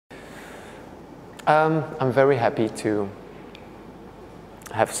I'm very happy to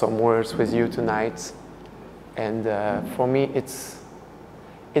have some words with you tonight. And for me, it's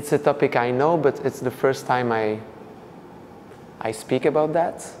a topic I know, but it's the first time I speak about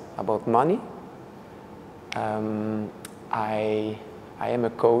that, about money. I am a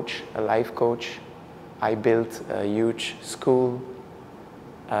coach, a life coach. I built a huge school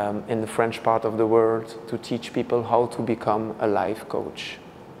in the French part of the world to teach people how to become a life coach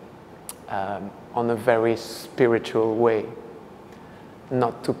on a very spiritual way.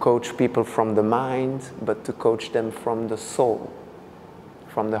 Not to coach people from the mind, but to coach them from the soul,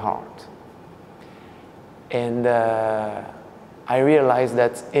 from the heart. And I realized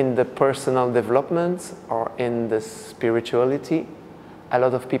that in the personal development or in the spirituality, a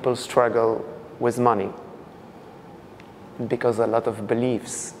lot of people struggle with money because a lot of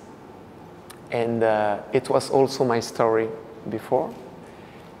beliefs. And it was also my story before.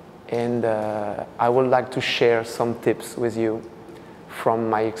 And I would like to share some tips with you from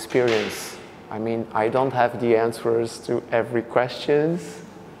my experience. I mean, I don't have the answers to every question.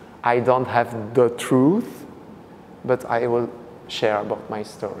 I don't have the truth, but I will share about my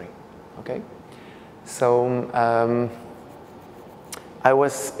story, okay? So,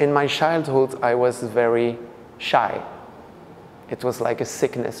 in my childhood, I was very shy. It was like a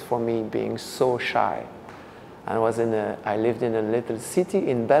sickness for me, being so shy. I lived in a little city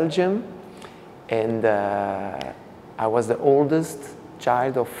in Belgium, and I was the oldest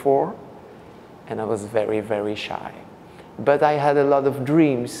child of 4, and I was very, very shy. But I had a lot of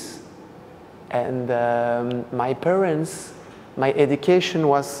dreams, and my parents, my education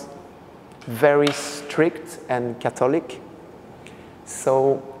was very strict and Catholic,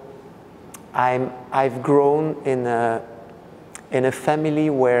 so I've grown in a family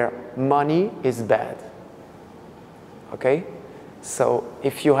where money is bad. Okay? So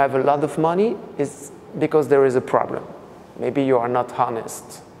if you have a lot of money, it's because there is a problem. Maybe you are not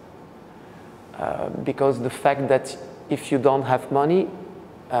honest. Because the fact that if you don't have money,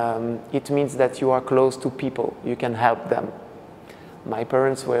 it means that you are close to people. You can help them. My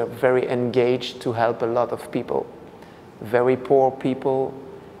parents were very engaged to help a lot of people. Very poor people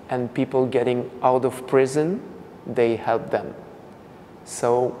and people getting out of prison, they help them.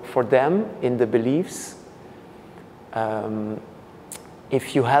 So for them, in the beliefs,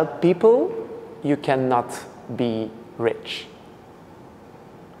 if you help people, you cannot be rich.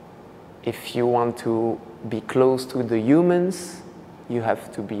 If you want to be close to the humans, you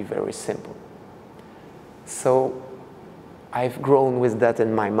have to be very simple. So I've grown with that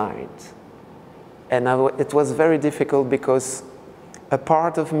in my mind. And it was very difficult because a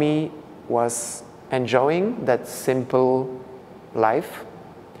part of me was enjoying that simple life,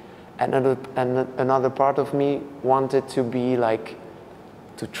 and another part of me wanted to be like,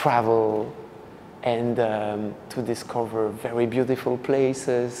 to travel and to discover very beautiful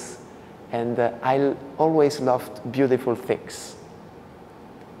places. And I always loved beautiful things.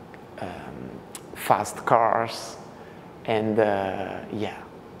 Fast cars, and yeah.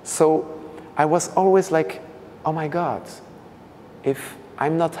 So I was always like, oh my God, if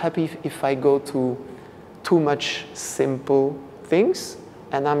I'm not happy if I go to too much simple things,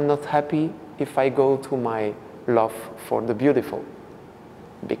 and I'm not happy if I go to my love for the beautiful.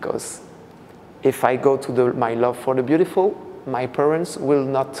 Because if I go to my love for the beautiful, my parents will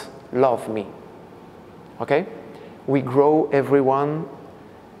not love me. Okay? We grow everyone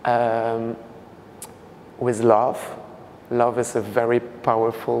with love. Love is a very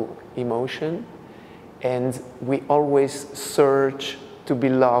powerful emotion, and we always search to be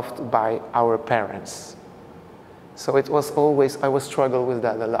loved by our parents. So it was always, I was struggling with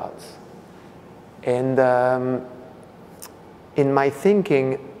that a lot. And in my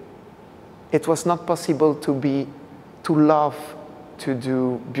thinking, it was not possible to love to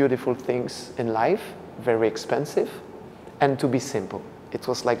do beautiful things in life, very expensive, and to be simple. It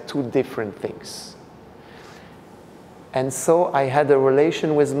was like two different things. And so I had a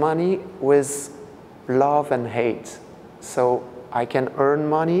relation with money with love and hate. So I can earn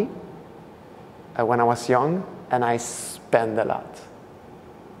money when I was young, and I spend a lot.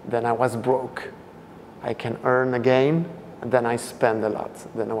 Then I was broke. I can earn again, and then I spend a lot.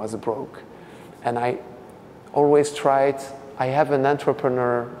 Then I was broke. And I always tried, I have an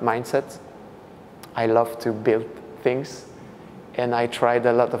entrepreneur mindset. I love to build things, and I tried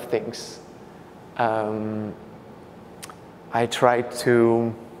a lot of things. I tried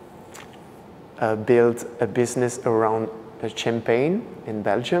to build a business around champagne in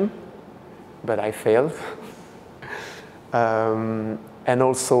Belgium, but I failed. And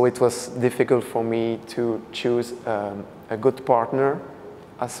also it was difficult for me to choose a good partner,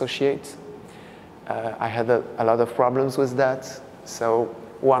 associate. I had a lot of problems with that. So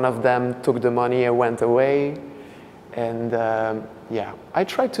one of them took the money and went away. And yeah, I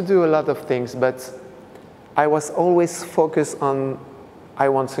tried to do a lot of things, but I was always focused on I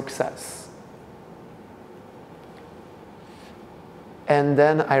want success. And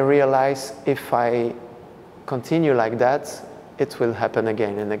then I realized if I continue like that, it will happen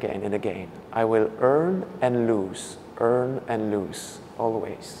again and again and again. I will earn and lose,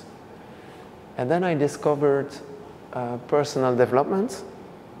 always. And then I discovered personal development.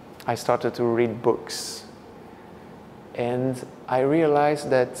 I started to read books. And I realized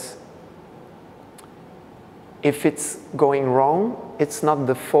that if it's going wrong, it's not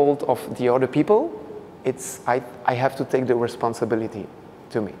the fault of the other people. I have to take the responsibility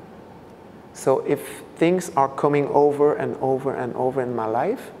to me. So if things are coming over and over and over in my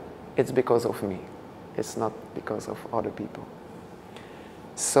life, it's because of me. It's not because of other people.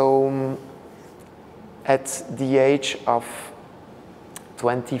 So at the age of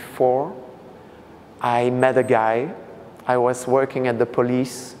 24, I met a guy. I was working at the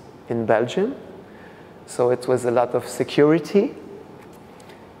police in Belgium. So it was a lot of security.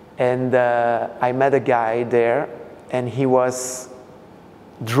 And I met a guy there, and he was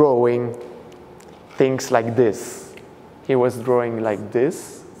drawing things like this. He was drawing like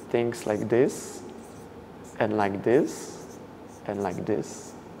this, things like this, and like this, and like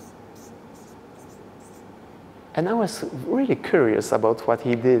this. And I was really curious about what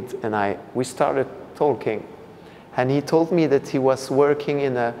he did, and we started talking. And he told me that he was working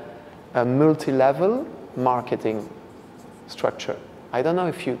in a multi-level marketing structure. I don't know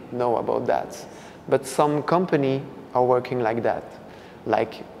if you know about that, but some companies are working like that,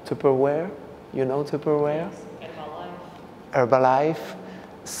 like Tupperware. You know Tupperware? Herbalife.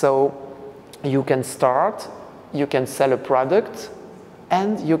 So you can start, you can sell a product,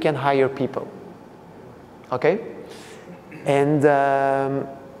 and you can hire people. Okay? And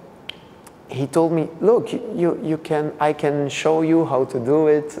he told me, look, I can show you how to do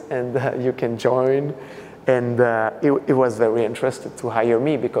it, and you can join. And it was very interested to hire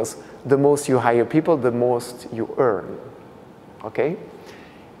me, because the most you hire people, the most you earn. Okay?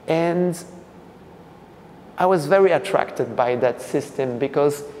 And I was very attracted by that system,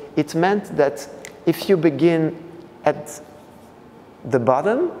 because it meant that if you begin at the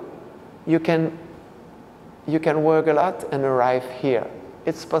bottom, you can work a lot and arrive here.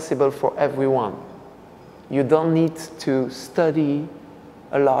 It's possible for everyone. You don't need to study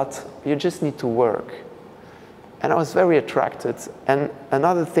a lot. You just need to work. And I was very attracted. And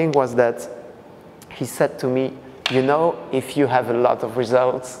another thing was that he said to me, you know, if you have a lot of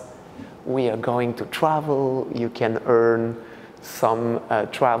results, we are going to travel. You can earn some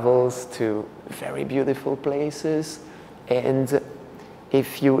travels to very beautiful places. And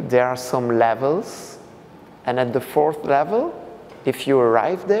there are some levels. And at the 4th level, if you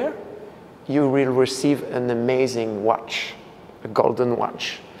arrive there, you will receive an amazing watch, a golden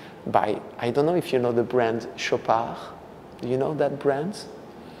watch by, I don't know if you know the brand Chopard. Do you know that brand?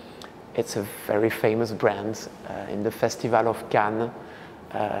 It's a very famous brand. In the Festival of Cannes,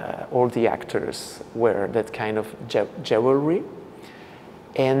 all the actors wear that kind of jewelry.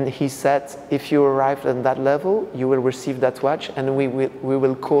 And he said, if you arrive at that level, you will receive that watch, and we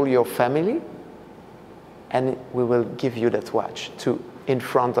will call your family, and we will give you that watch in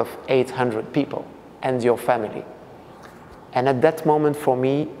front of 800 people and your family. And at that moment, for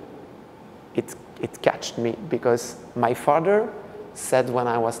me, it catched me, because my father said when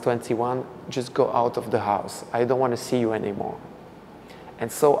I was 21, just go out of the house. I don't want to see you anymore.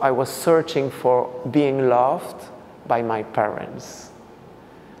 And so I was searching for being loved by my parents.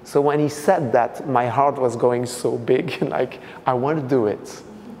 So when he said that, my heart was going so big, like, I want to do it.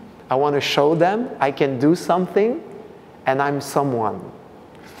 I want to show them I can do something, and I'm someone.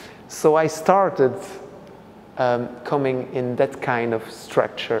 So I started coming in that kind of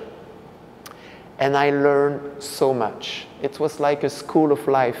structure. And I learned so much. It was like a school of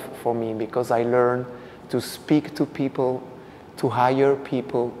life for me, because I learned to speak to people, to hire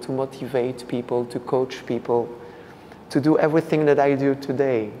people, to motivate people, to coach people, to do everything that I do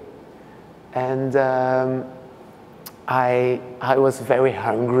today. And I was very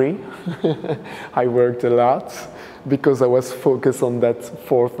hungry. I worked a lot, because I was focused on that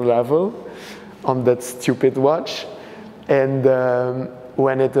 4th level, on that stupid watch. And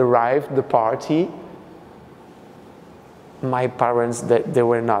when it arrived, the party, my parents, they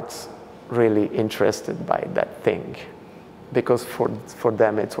were not really interested by that thing, because for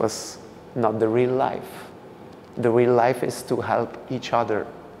them it was not the real life. The real life is to help each other.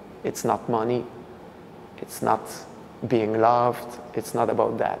 It's not money. It's not being loved. It's not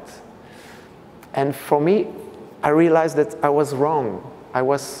about that. And for me, I realized that I was wrong. I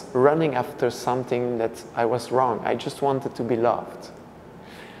was running after something that I was wrong. I just wanted to be loved.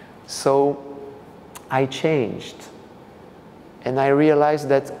 So I changed. And I realized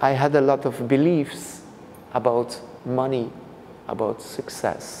that I had a lot of beliefs about money, about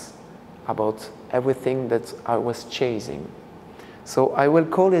success, about everything that I was chasing. So I will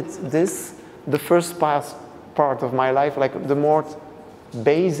call it this, the first part of my life, like the more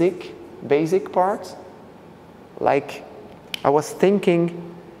basic part. Like I was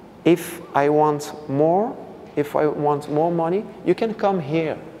thinking, if I want more money, you can come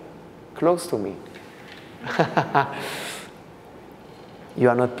here, close to me. You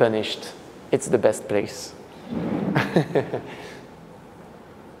are not punished. It's the best place.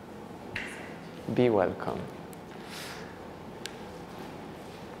 Be welcome.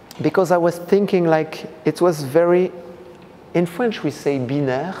 Because I was thinking, like, it was very, in French we say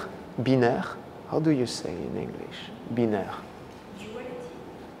binaire. Binaire. How do you say in English? Binaire.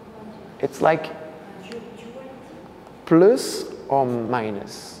 It's like plus or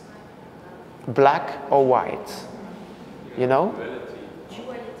minus, black or white, you know?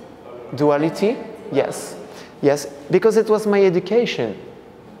 Duality? Yes. Yes, because it was my education.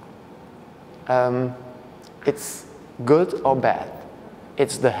 It's good or bad.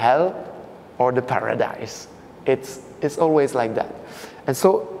 It's the hell or the paradise. It's always like that. And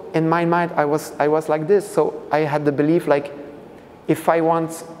so in my mind, I was like this. So I had the belief, like, if I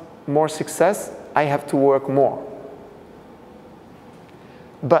want more success, I have to work more.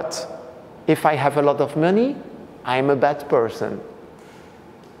 But if I have a lot of money, I'm a bad person.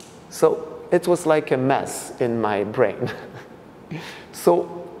 So it was like a mess in my brain.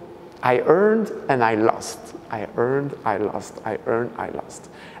 So I earned and I lost. I earned, I lost, I earned, I lost.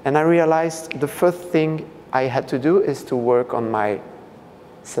 And I realized the first thing I had to do is to work on my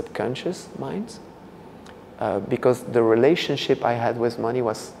subconscious mind, because the relationship I had with money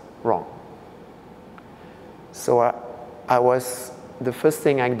was wrong. So the first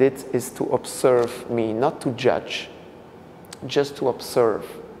thing I did is to observe me, not to judge, just to observe.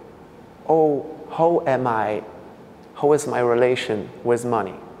 Oh, how am I? How is my relation with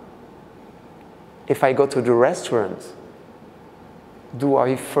money? If I go to the restaurant, do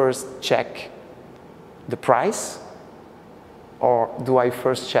I first check the price, or do I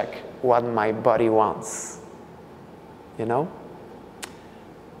first check what my body wants? You know?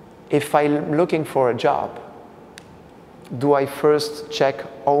 If I'm looking for a job, do I first check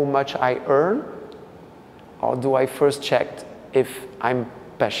how much I earn, or do I first check if I'm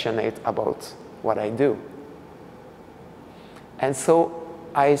passionate about what I do? And so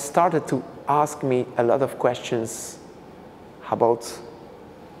I started to ask me a lot of questions about,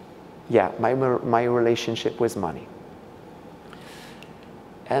 yeah, my relationship with money.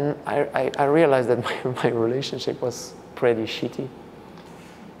 And I realized that my relationship was pretty shitty.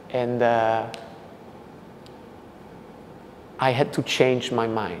 And I had to change my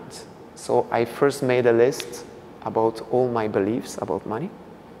mind. So I first made a list about all my beliefs about money.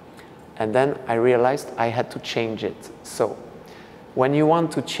 And then I realized I had to change it. So when you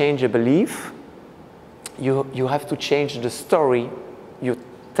want to change a belief, you have to change the story you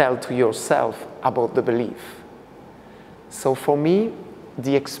tell to yourself about the belief. So for me,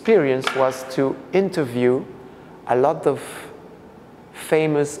 the experience was to interview a lot of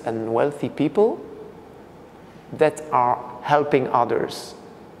famous and wealthy people that are helping others,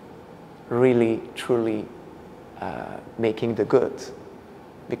 really, truly making the good.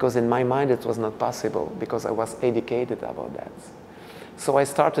 Because in my mind it was not possible, because I was educated about that. So I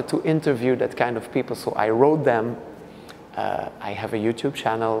started to interview that kind of people. So I wrote them, I have a YouTube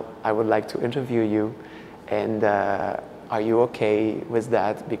channel, I would like to interview you, and are you okay with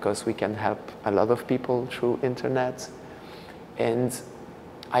that? Because we can help a lot of people through internet. And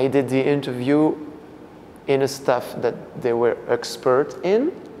I did the interview in a stuff that they were expert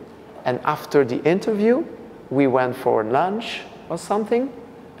in. And after the interview, we went for lunch or something,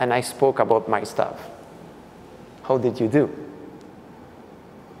 and I spoke about my stuff. How did you do?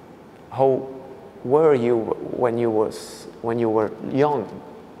 How were you when you were young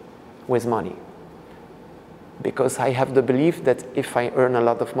with money? Because I have the belief that if I earn a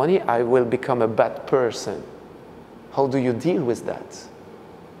lot of money, I will become a bad person. How do you deal with that?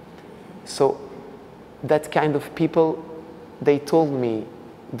 So that kind of people, they told me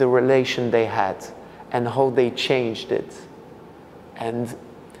the relation they had and how they changed it, and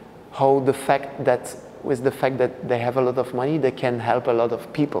how with the fact that they have a lot of money, they can help a lot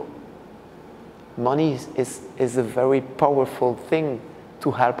of people. Money is a very powerful thing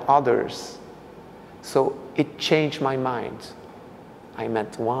to help others. So it changed my mind. I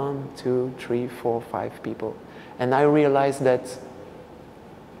met 1, 2, 3, 4, 5 people. And I realized that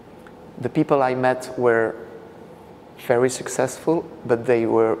the people I met were very successful, but they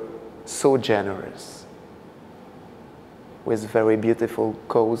were so generous, with very beautiful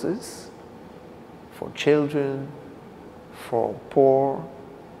causes for children, for poor,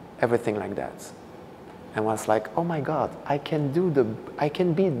 everything like that. And I was like, oh my God, I can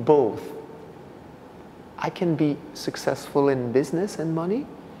be both. I can be successful in business and money,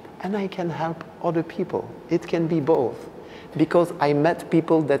 and I can help other people. It can be both, because I met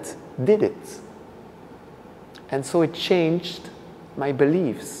people that did it. And so it changed my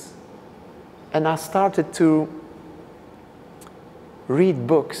beliefs. And I started to read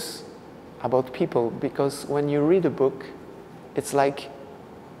books about people, because when you read a book, it's like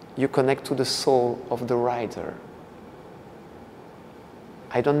you connect to the soul of the writer.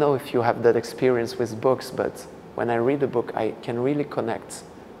 I don't know if you have that experience with books, but when I read a book, I can really connect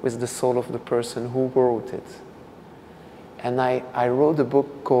with the soul of the person who wrote it. And I wrote a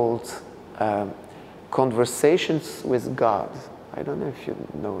book called Conversations with God. I don't know if you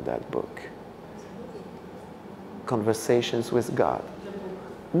know that book. Conversations with God.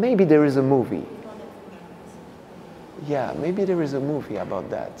 Maybe there is a movie. Yeah, maybe there is a movie about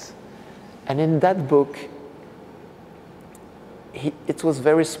that. And in that book, it was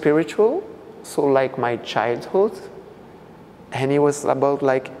very spiritual, so like my childhood. And it was about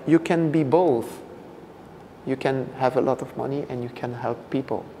like, you can be both. You can have a lot of money and you can help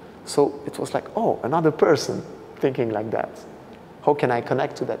people. So it was like, oh, another person thinking like that. How can I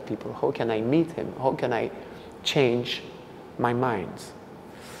connect to that people? How can I meet him? How can I change my mind?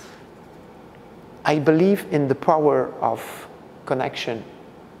 I believe in the power of connection.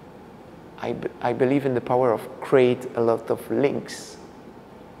 I believe in the power of create a lot of links.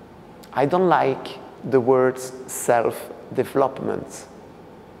 I don't like the words self-development,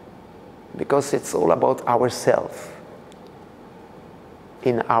 because it's all about ourselves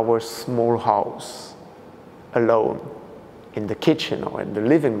in our small house, alone, in the kitchen or in the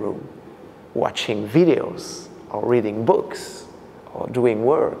living room, watching videos or reading books or doing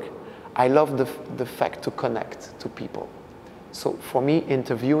work. I love the fact to connect to people. So for me,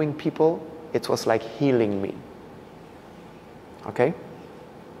 interviewing people, it was like healing me. Okay?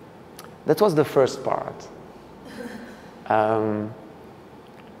 That was the first part. And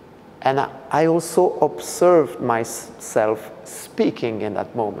I also observed myself speaking in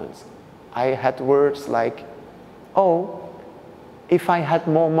that moment. I had words like, oh, if I had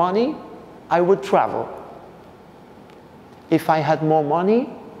more money, I would travel. If I had more money,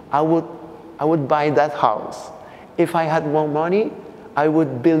 I would buy that house. If I had more money, I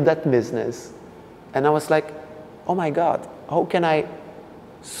would build that business. And I was like, oh my God, how can I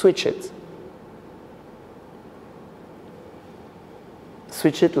switch it?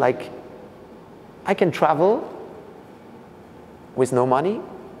 Switch it like, I can travel with no money,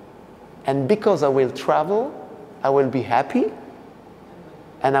 and because I will travel, I will be happy,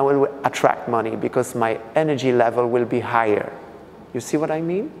 and I will attract money because my energy level will be higher. You see what I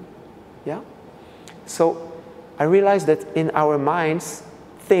mean? Yeah? So I realized that in our minds,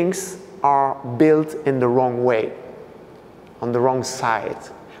 things are built in the wrong way, on the wrong side.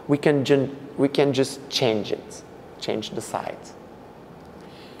 We can just change it, change the side.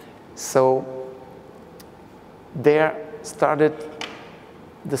 So there started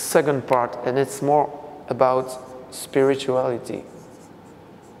the second part, and it's more about spirituality.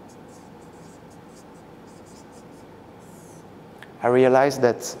 I realized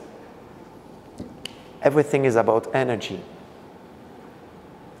that everything is about energy,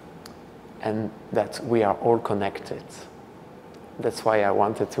 and that we are all connected. That's why I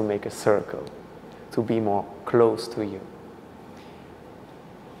wanted to make a circle, to be more close to you.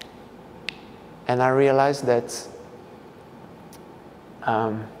 And I realized that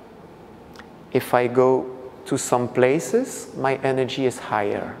if I go to some places, my energy is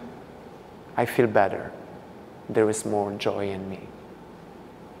higher. I feel better. There is more joy in me.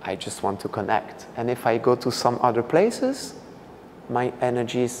 I just want to connect. And if I go to some other places, my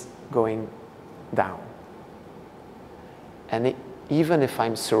energy is going down. And even if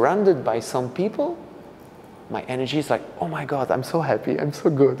I'm surrounded by some people, my energy is like, oh my God, I'm so happy, I'm so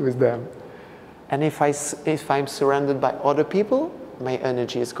good with them. And if I'm surrounded by other people, my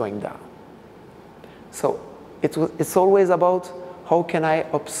energy is going down. So it's always about how can I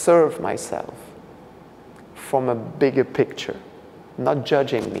observe myself from a bigger picture, not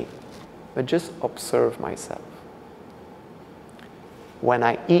judging me, but just observe myself. When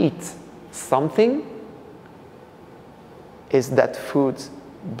I eat something, is that food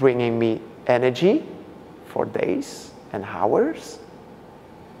bringing me energy for days and hours?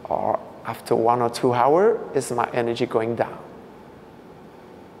 after 1 or 2 hours, is my energy going down.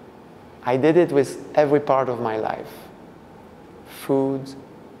 I did it with every part of my life. Food,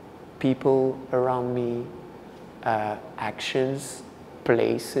 people around me, actions,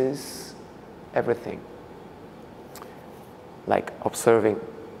 places, everything. Like observing,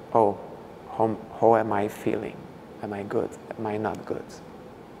 oh, how am I feeling? Am I good? Am I not good?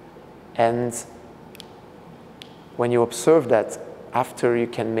 And when you observe that, after you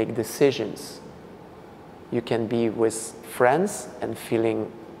can make decisions. You can be with friends and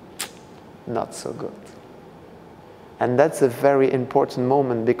feeling not so good. And that's a very important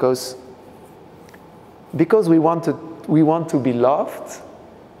moment because we want to be loved,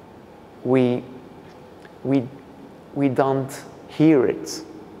 we don't hear it.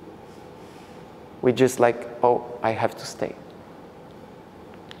 We just like, oh, I have to stay.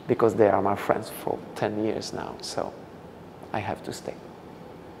 Because they are my friends for 10 years now, so I have to stay.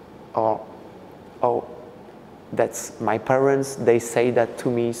 Or, oh, that's my parents, they say that to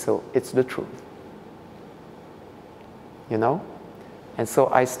me, so it's the truth. You know? And so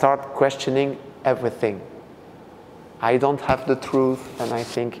I start questioning everything. I don't have the truth, and I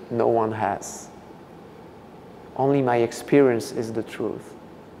think no one has. Only my experience is the truth,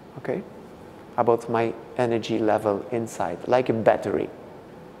 okay? About my energy level inside, like a battery,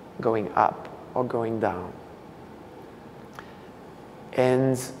 going up or going down.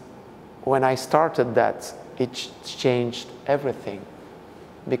 And when I started that, it changed everything.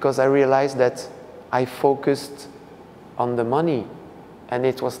 Because I realized that I focused on the money, and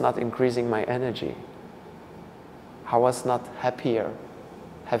it was not increasing my energy. I was not happier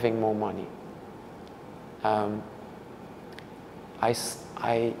having more money.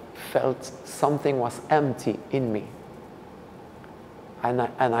 I felt something was empty in me. And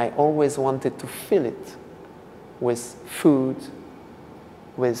I always wanted to fill it with food,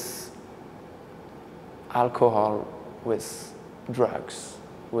 with alcohol, with drugs,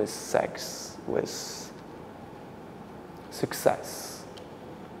 with sex, with success.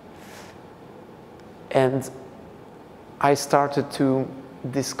 And I started to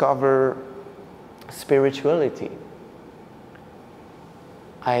discover spirituality.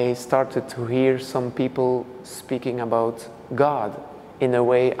 I started to hear some people speaking about God in a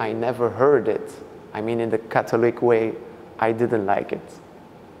way I never heard it. I mean, in the Catholic way, I didn't like it.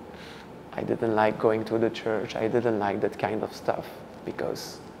 I didn't like going to the church. I didn't like that kind of stuff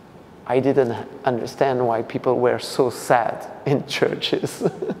because I didn't understand why people were so sad in churches.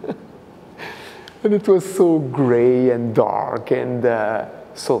 And it was so gray and dark and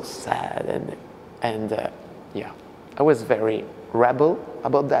so sad. And yeah, I was very rebel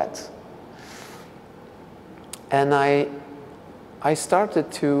about that. And I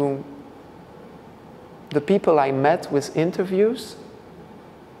started to, the people I met with interviews,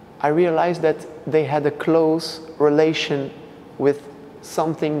 I realized that they had a close relation with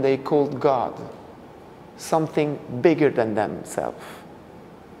something they called God, something bigger than themselves.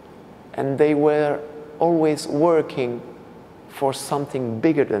 And they were always working for something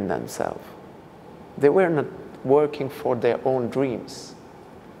bigger than themselves. They were not working for their own dreams.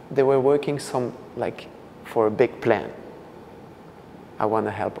 They were working for a big plan. I want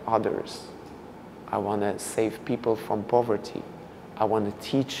to help others. I want to save people from poverty. I want to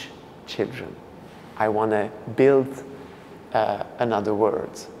teach children. I want to build another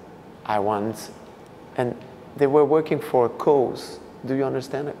world. And they were working for a cause. Do you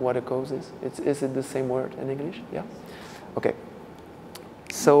understand what a cause is? Is it the same word in English? Yeah? Okay.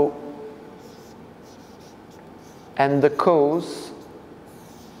 So, and the cause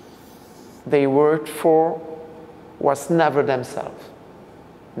they worked for was never themselves.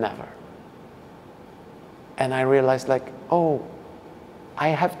 Never. And I realized oh, I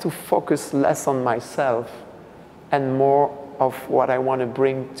have to focus less on myself and more of what I want to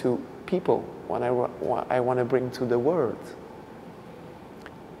bring to people, what I want to bring to the world.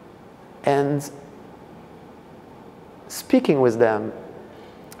 And speaking with them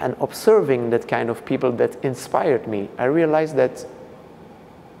and observing that kind of people that inspired me, I realized that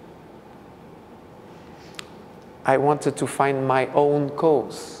I wanted to find my own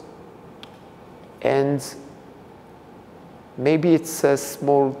cause. And maybe it's a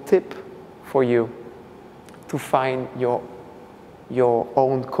small tip for you to find your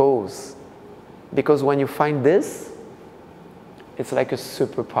own cause. Because when you find this, it's like a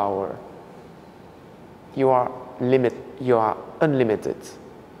superpower. You are unlimited.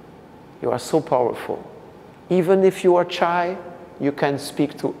 You are so powerful. Even if you are shy, you can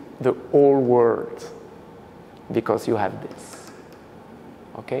speak to the whole world because you have this.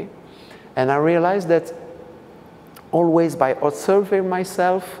 Okay? And I realized that always by observing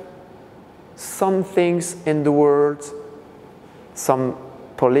myself, some things in the world, some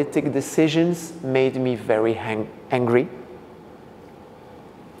politic decisions made me very angry.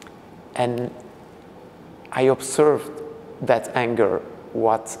 And I observed that anger,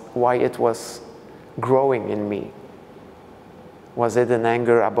 why it was growing in me. Was it an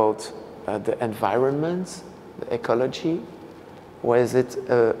anger about the environment, the ecology? Was it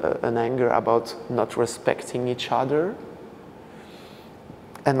an anger about not respecting each other?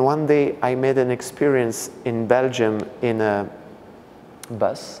 And one day I made an experience in Belgium in a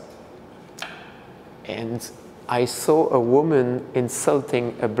bus, and I saw a woman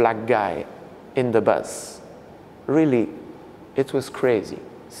insulting a black guy in the bus. Really, it was crazy.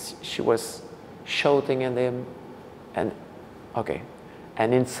 She was shouting at him and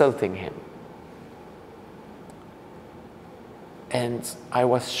insulting him. And I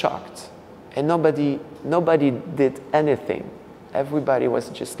was shocked. And nobody did anything. Everybody was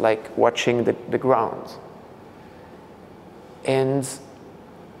just like watching the ground. And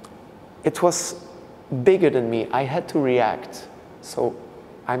it was bigger than me. I had to react. So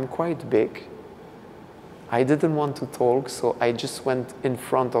I'm quite big. I didn't want to talk, so I just went in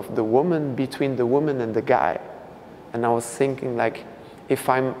front of the woman, between the woman and the guy. And I was thinking, like, if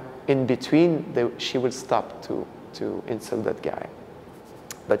I'm in between, she will stop to insult that guy.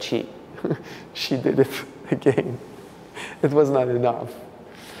 But she did it again. It was not enough.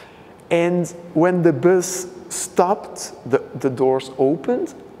 And when the bus stopped, the doors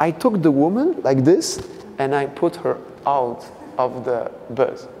opened, I took the woman like this, and I put her out of the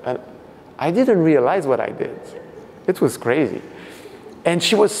bus. And I didn't realize what I did. It was crazy. And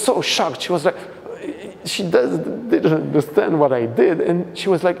she was so shocked. She was like, she didn't understand what I did. And she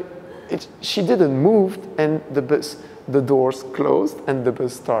was like, she didn't move, and the doors closed, and the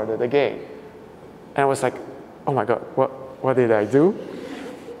bus started again. And I was like, oh my God, what did I do?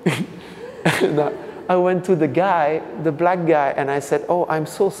 And I went to the guy, the black guy, and I said, oh, I'm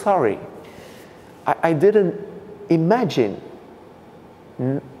so sorry. I didn't imagine.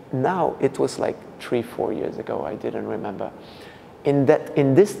 Now it was like 3-4 years ago, I didn't remember. In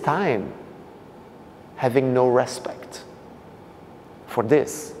this time, having no respect for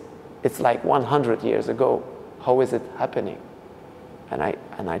this, it's like 100 years ago. How is it happening?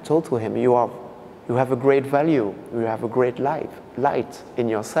 And I told to him, you have a great value, you have a great light in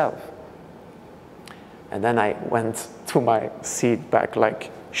yourself. And then I went to my seat back,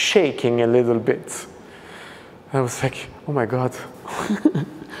 like shaking a little bit. I was like, oh my God,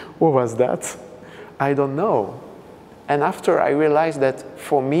 what was that? I don't know. And after I realized that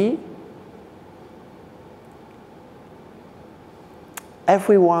for me,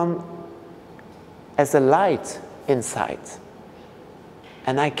 everyone has a light inside.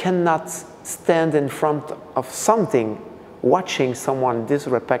 And I cannot stand in front of something, watching someone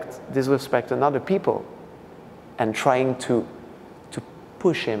disrespect another people and trying to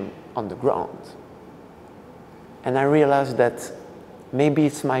push him on the ground. And I realized that maybe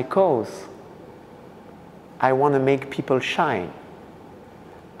it's my cause. I want to make people shine.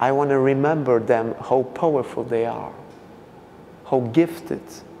 I want to remember them, how powerful they are, how gifted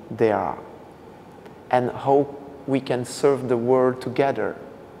they are, and how we can serve the world together,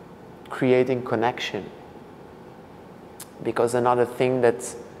 creating connection. Because another thing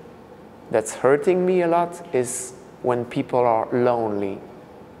that's hurting me a lot is when people are lonely.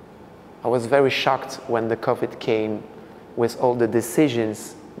 I was very shocked when the COVID came with all the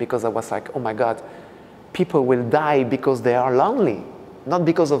decisions, because I was like, oh my God, people will die because they are lonely. Not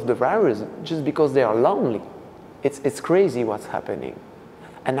because of the virus, just because they are lonely. It's crazy what's happening.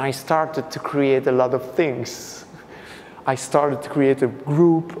 And I started to create a lot of things. I started to create a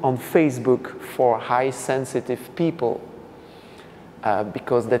group on Facebook for high sensitive people,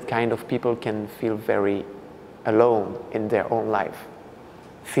 because that kind of people can feel very alone in their own life.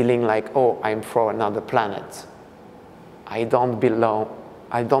 Feeling like, oh, I'm from another planet. I don't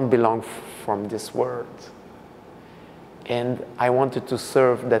belong from this world. And I wanted to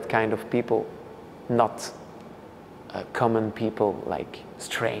serve that kind of people, not common people, like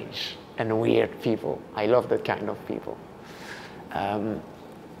strange and weird people. I love that kind of people.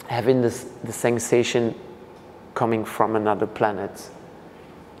 Having the sensation coming from another planet.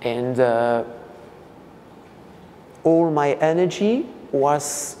 And all my energy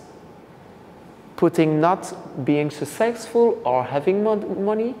was putting not being successful or having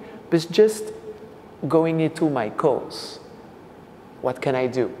money, but just going into my cause. What can I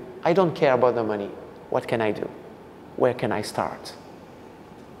do? I don't care about the money. What can I do? Where can I start?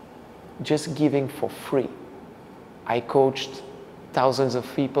 Just giving for free. I coached thousands of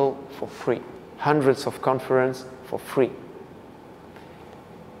people for free, hundreds of conferences for free.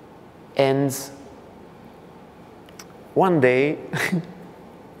 And one day,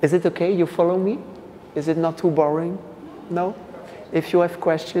 is it okay you follow me? Is it not too boring? No? If you have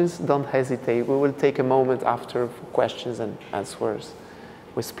questions, don't hesitate. We will take a moment after for questions and answers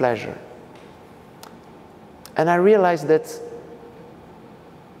with pleasure. And I realized that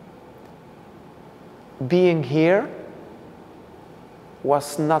being here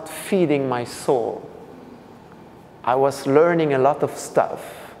was not feeding my soul. I was learning a lot of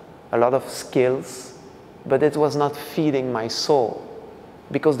stuff, a lot of skills, but it was not feeding my soul.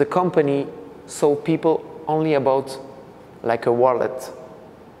 Because the company saw people only about like a wallet,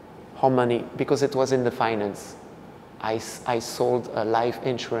 how many, because it was in the finance. I sold a life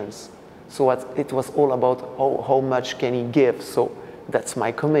insurance. So it was all about how much can he give. So that's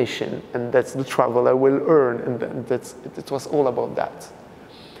my commission, and that's the travel I will earn, and it was all about that.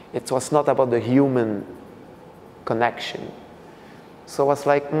 It was not about the human connection. So I was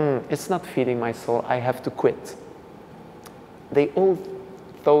like, it's not feeding my soul, I have to quit. They all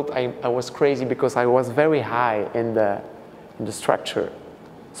thought I was crazy because I was very high in the structure.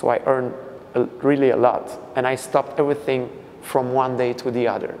 So I earned really a lot, and I stopped everything from one day to the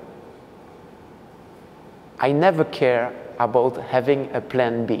other. I never care about having a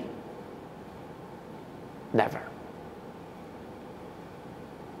plan B. Never.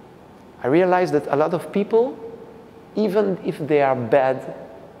 I realized that a lot of people, even if they are bad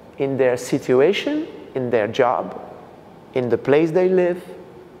in their situation, in their job, in the place they live,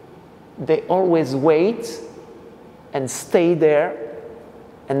 they always wait and stay there,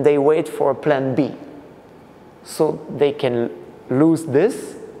 and they wait for a plan B. So they can lose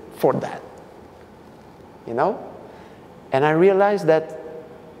this for that. You know? And I realized that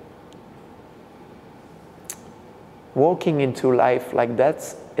walking into life like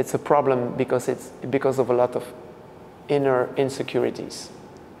that, it's a problem because it's because of a lot of inner insecurities.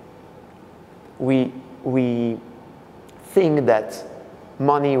 We think that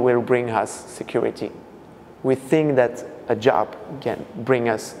money will bring us security. We think that a job can bring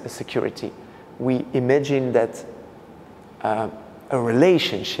us a security. We imagine that a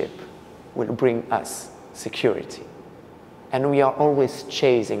relationship will bring us security. And we are always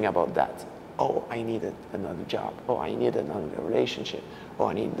chasing about that. Oh, I needed another job. Oh, I need another relationship. Oh,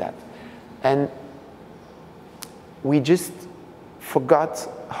 I need that. And we just forgot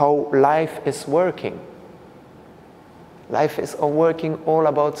how life is working. Life is working all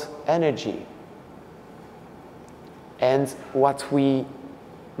about energy. And what we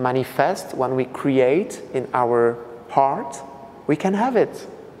manifest, when we create in our heart, we can have it.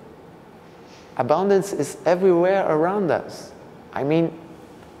 Abundance is everywhere around us. I mean,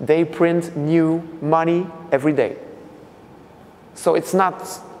 they print new money every day. So it's not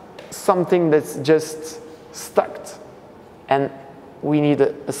something that's just stuck and we need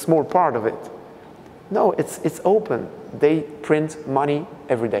a small part of it. No, it's open. They print money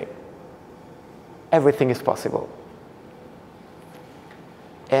every day. Everything is possible.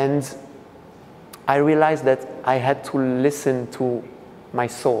 And I realized that I had to listen to my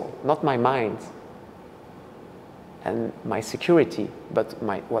soul, not my mind and my security, but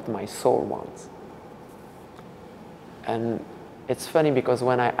what my soul wants. And it's funny because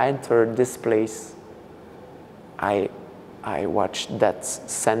when I entered this place, I watched that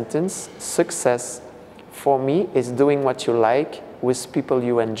sentence, success for me is doing what you like with people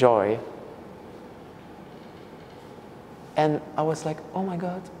you enjoy. And I was like, oh my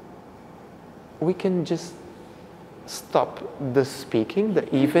God, we can just stop the speaking,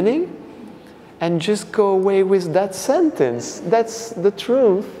 the evening, and just go away with that sentence. That's the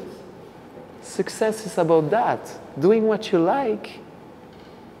truth. Success is about that, doing what you like.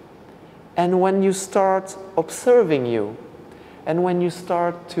 And when you start observing you, and when you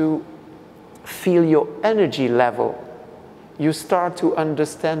start to feel your energy level, you start to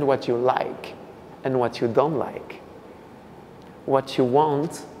understand what you like and what you don't like, what you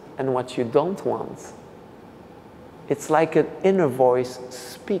want and what you don't want. It's like an inner voice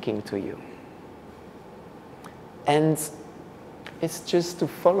speaking to you. And it's just to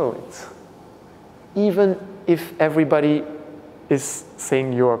follow it. Even if everybody is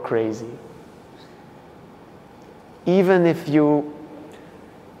saying you're crazy. Even if you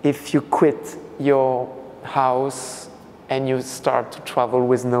quit your house and you start to travel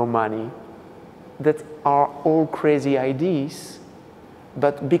with no money, that are all crazy ideas.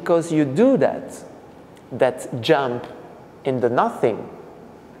 But because you do that jump in the nothing,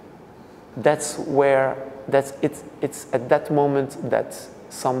 it's at that moment that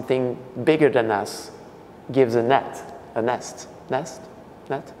something bigger than us gives a nest.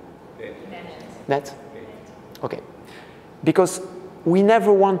 Okay. Because we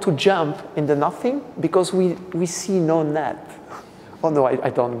never want to jump in the nothing because we see no net. Oh no, I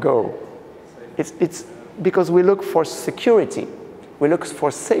don't go. It's because we look for security, we look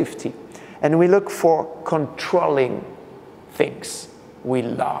for safety, and we look for controlling things. We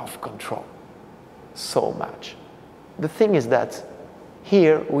love control so much. The thing is that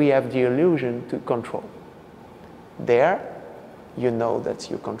here we have the illusion to control. There, you know that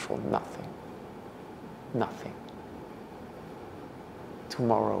you control nothing. Nothing.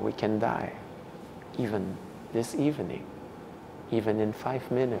 Tomorrow we can die, even this evening, even in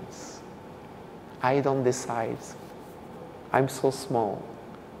 5 minutes. I don't decide. I'm so small.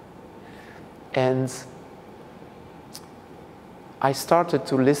 And I started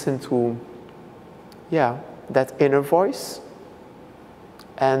to listen to, that inner voice.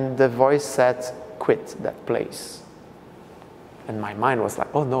 And the voice said, quit that place. And my mind was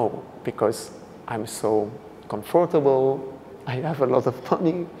like, oh no, because I'm so comfortable, I have a lot of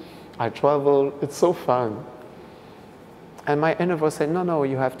money, I travel, it's so fun. And my inner voice said, no,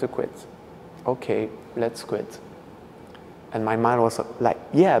 you have to quit. Okay, let's quit. And my mind was like,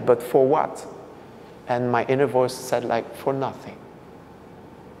 yeah, but for what? And my inner voice said, like, for nothing.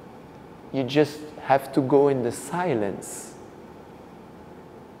 You just have to go in the silence.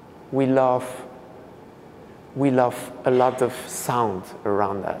 We love a lot of sound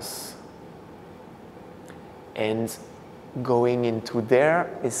around us. And going into there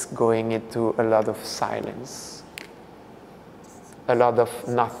is going into a lot of silence, a lot of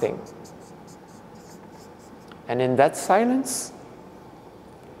nothing. And in that silence,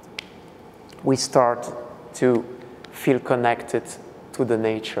 we start to feel connected to the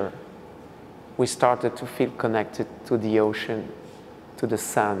nature. We started to feel connected to the ocean, to the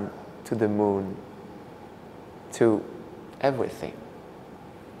sun, to the moon, to everything.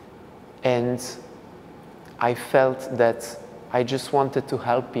 And I felt that I just wanted to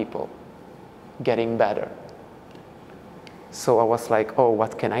help people getting better. So I was like, oh,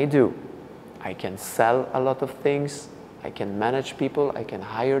 what can I do? I can sell a lot of things, I can manage people, I can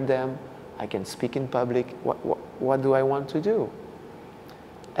hire them, I can speak in public. What do I want to do?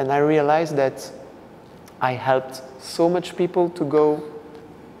 And I realized that I helped so much people to go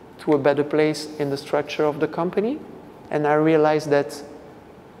to a better place in the structure of the company. And I realized that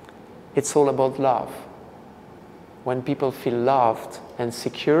it's all about love. When people feel loved and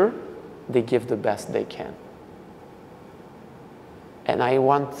secure, they give the best they can. And I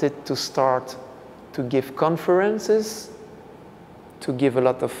wanted to start to give conferences, to give a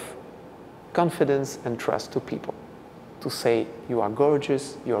lot of confidence and trust to people. To say, you are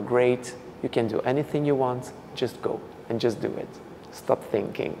gorgeous, you are great, you can do anything you want, just go and just do it. Stop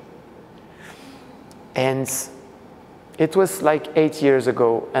thinking. And it was like 8 years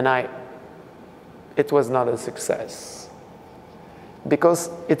ago, and it was not a success. Because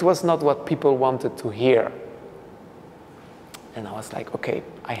it was not what people wanted to hear. And I was like, okay,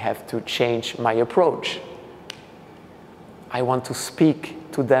 I have to change my approach. I want to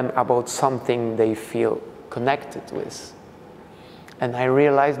speak to them about something they feel connected with. And I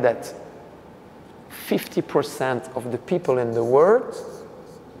realized that 50% of the people in the world,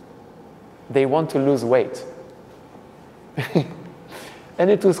 they want to lose weight. And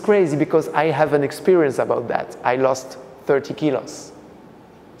it was crazy because I have an experience about that. I lost 30 kilos.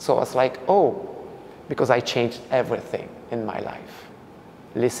 So I was like, oh, because I changed everything in my life,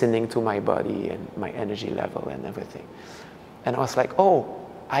 listening to my body and my energy level and everything. And I was like, oh,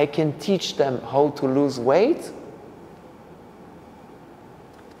 I can teach them how to lose weight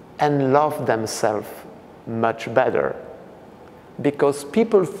and love themselves much better. Because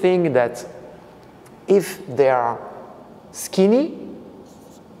people think that if they are skinny,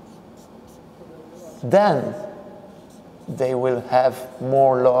 then they will have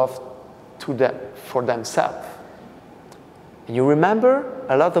more love for themselves. You remember,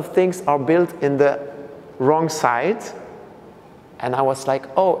 a lot of things are built in the wrong side. And I was like,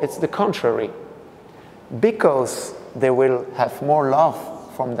 oh, it's the contrary. Because they will have more love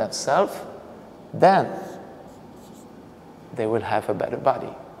from themselves, then they will have a better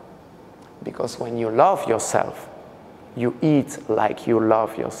body. Because when you love yourself, you eat like you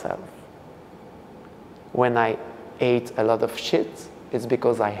love yourself. When I ate a lot of shit, it's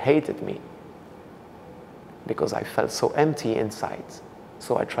because I hated me. Because I felt so empty inside.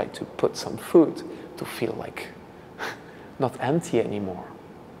 So I tried to put some food to feel like not empty anymore.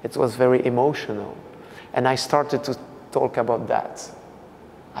 It was very emotional. And I started to talk about that.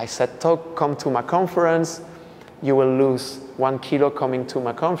 I said, come to my conference, you will lose 1 kilo coming to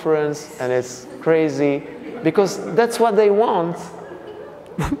my conference, and it's crazy, because that's what they want.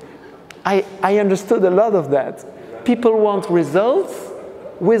 I understood a lot of that. People want results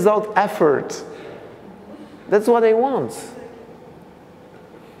without effort. That's what they want.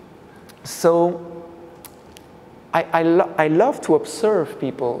 So I love to observe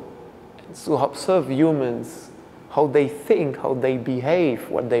people, to observe humans, how they think, how they behave,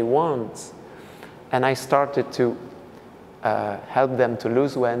 what they want. And I started to help them to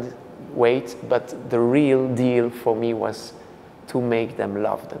lose weight, but the real deal for me was to make them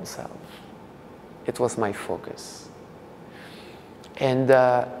love themselves. It was my focus. And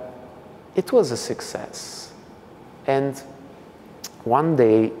it was a success. And one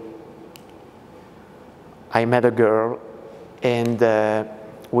day, I met a girl, and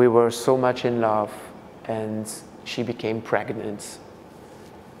we were so much in love, and she became pregnant.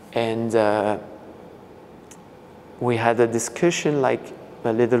 And we had a discussion, like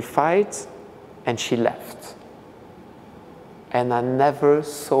a little fight, and she left. And I never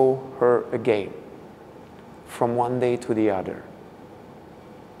saw her again, from one day to the other.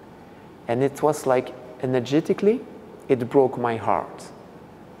 And it was like, energetically, it broke my heart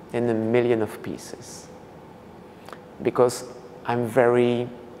in a million of pieces. Because I'm very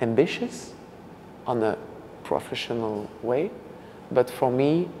ambitious on a professional way, but for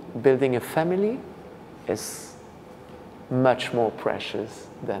me, building a family is much more precious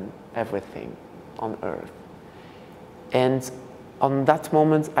than everything on earth. And on that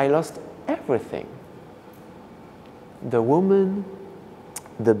moment, I lost everything. The woman,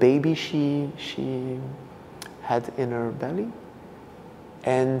 the baby she had in her belly,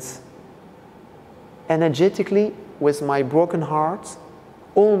 and energetically, with my broken heart,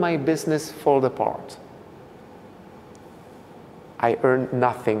 all my business fell apart. I earned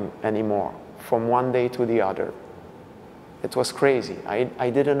nothing anymore from one day to the other. It was crazy. I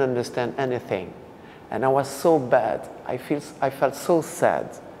didn't understand anything. And I was so bad. I felt so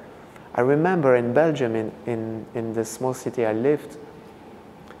sad. I remember in Belgium, in the small city I lived,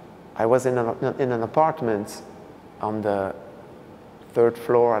 I was in an apartment on the 3rd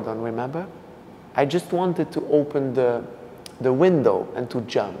floor, I don't remember. I just wanted to open the window and to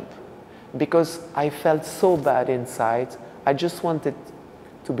jump because I felt so bad inside. I just wanted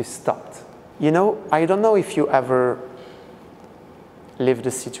to be stopped. You know, I don't know if you ever lived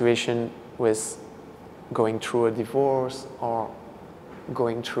a situation with going through a divorce or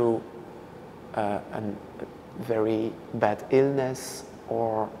going through a very bad illness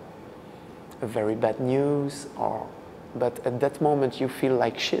or a very bad news, but at that moment you feel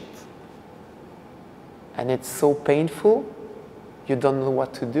like shit. And it's so painful, you don't know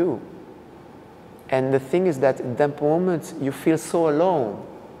what to do. And the thing is that at that moment you feel so alone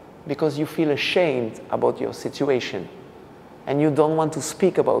because you feel ashamed about your situation. And you don't want to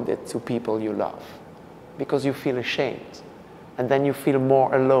speak about it to people you love because you feel ashamed. And then you feel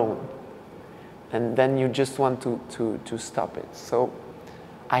more alone. And then you just want to stop it. So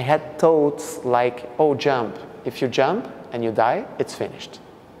I had thoughts like, oh, jump. If you jump and you die, it's finished.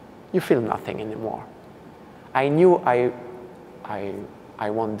 You feel nothing anymore. I knew I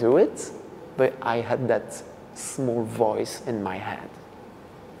won't do it, but I had that small voice in my head.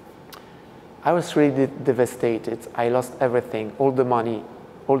 I was really devastated. I lost everything, all the money,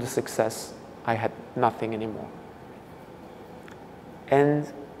 all the success. I had nothing anymore. And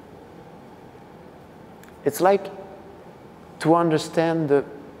it's like to understand the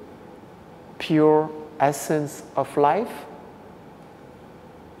pure essence of life.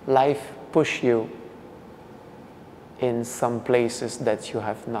 Life pushes you in some places that you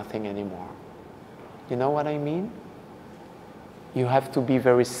have nothing anymore. You know what I mean? You have to be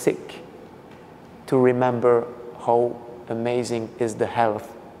very sick to remember how amazing is the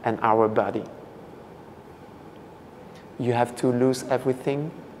health and our body. You have to lose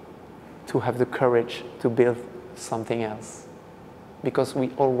everything to have the courage to build something else. Because we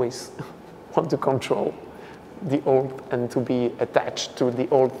always want to control the old and to be attached to the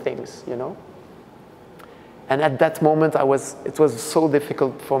old things, you know? And at that moment, it was so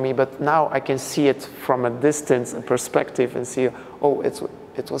difficult for me, but now I can see it from a distance, a perspective, and see, oh,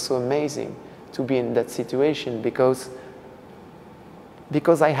 it was so amazing to be in that situation because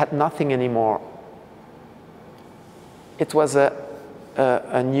I had nothing anymore. It was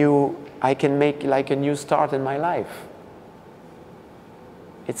a new, I can make like a new start in my life.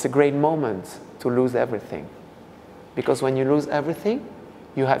 It's a great moment to lose everything. Because when you lose everything,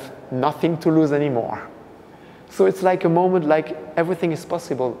 you have nothing to lose anymore. So it's like a moment like everything is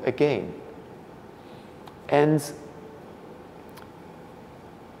possible again. And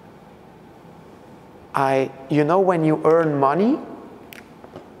you know, when you earn money,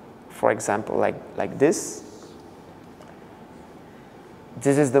 for example, like this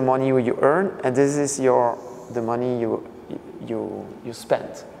is the money you earn, and this is your the money you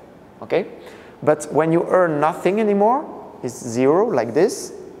spent, okay? But when you earn nothing anymore, it's zero, like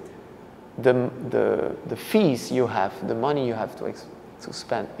this, the fees you have, the money you have to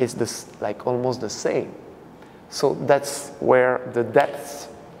spend is like almost the same. So that's where the debts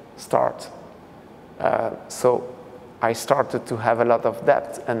start. So I started to have a lot of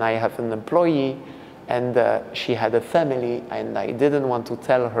debt, and I have an employee, and she had a family, and I didn't want to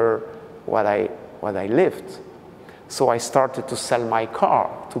tell her what I lived. So I started to sell my car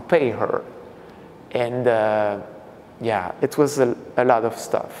to pay her. And yeah, it was a lot of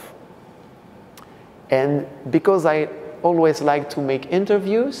stuff. And because I always like to make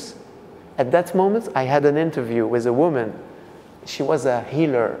interviews, at that moment I had an interview with a woman. She was a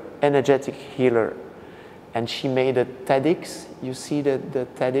healer, energetic healer. And she made a TEDx. You see the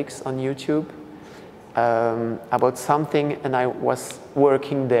TEDx on YouTube about something, and I was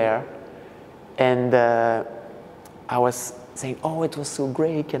working there. And I was saying, oh, it was so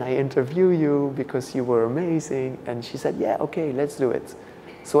great, can I interview you because you were amazing? And she said, yeah, okay, let's do it.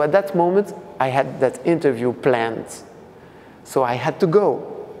 So at that moment, I had that interview planned. So I had to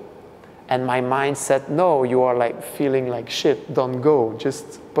go. And my mind said, no, you are like feeling like shit, don't go,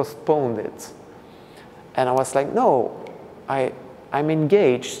 just postpone it. And I was like, no, I'm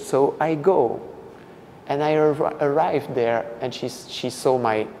engaged, so I go. And I arrived there, and she saw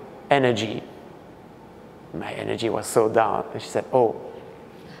my energy. My energy was so down. And she said, oh,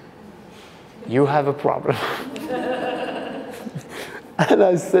 you have a problem. And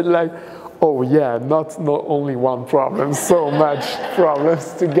I said like, oh yeah, not only one problem, so much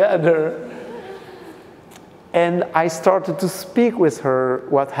problems together. And I started to speak with her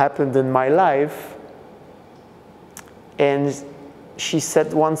what happened in my life. And she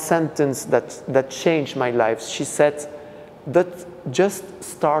said one sentence that changed my life. She said that just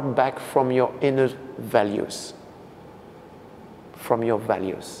start back from your inner values. From your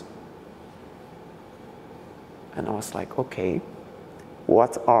values. And I was like, okay,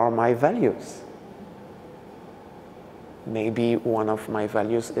 what are my values? Maybe one of my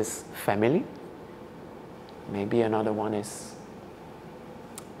values is family. Maybe another one is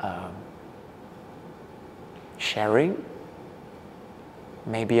sharing.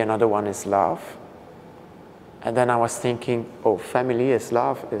 Maybe another one is love. And then I was thinking, oh, family is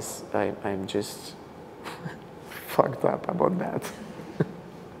love, I'm just fucked up about that.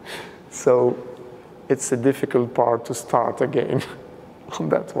 So it's a difficult part to start again on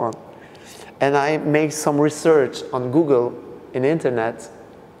that one. And I made some research on Google, in the internet,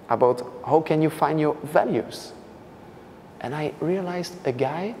 about how can you find your values. And I realized a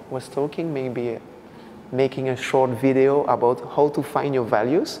guy was talking, maybe making a short video about how to find your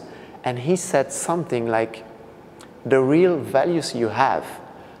values. And he said something like, the real values you have,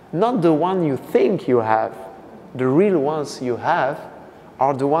 not the one you think you have, the real ones you have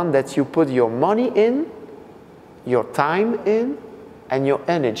are the ones that you put your money in, your time in, and your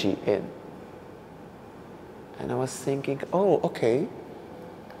energy in. And I was thinking, oh, okay,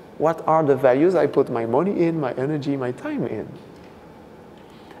 what are the values I put my money in, my energy, my time in?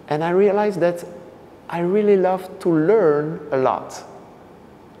 And I realized that I really love to learn a lot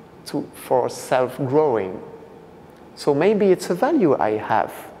for self-growing. So maybe it's a value I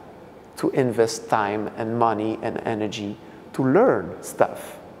have to invest time and money and energy to learn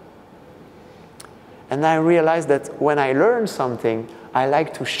stuff. And I realized that when I learn something, I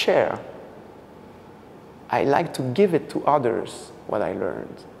like to share. I like to give it to others, what I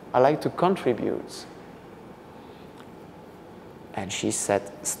learned. I like to contribute. And she said,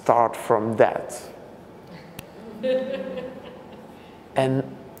 start from that. And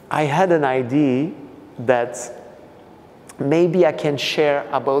I had an idea that maybe I can share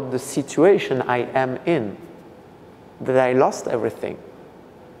about the situation I am in, that I lost everything.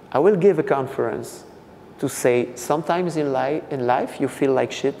 I will give a conference to say, sometimes in life you feel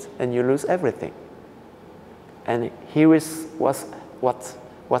like shit and you lose everything. And here is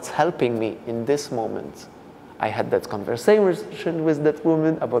what's helping me in this moment. I had that conversation with that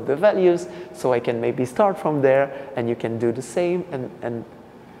woman about the values, so I can maybe start from there, and you can do the same.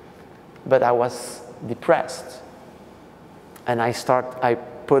 But I was depressed. And I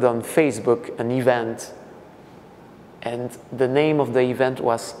put on Facebook an event, and the name of the event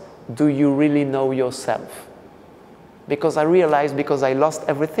was, Do You Really Know Yourself? Because I realized, because I lost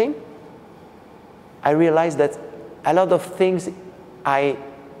everything, I realized that a lot of things I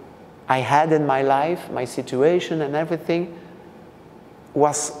had in my life, my situation and everything,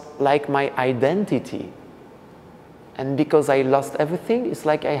 was like my identity. And because I lost everything, it's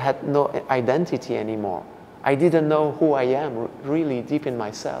like I had no identity anymore. I didn't know who I am really deep in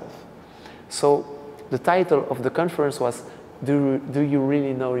myself. So The title of the conference was, Do You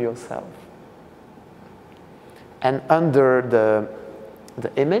Really Know Yourself? And under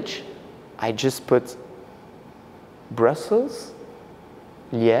the image, I just put Brussels,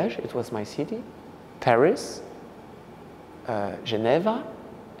 Liège, it was my city, Paris, Geneva,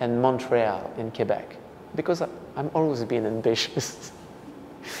 and Montreal in Quebec, because I'm always being ambitious.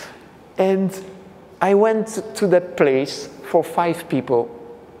 And I went to that place for 5 people,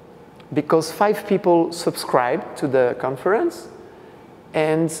 because 5 people subscribed to the conference,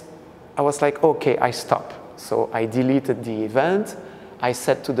 and I was like, okay, I stop. So I deleted the event. I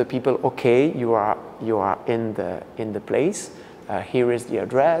said to the people, okay, you are in the place. Here is the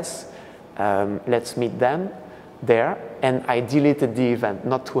address. Let's meet them there. And I deleted the event,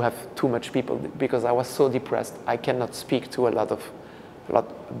 not to have too much people, because I was so depressed. I cannot speak to a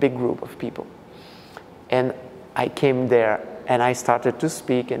big group of people. And I came there and I started to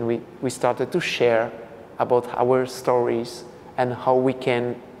speak, and we started to share about our stories and how we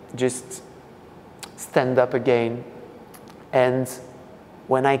can just stand up again. And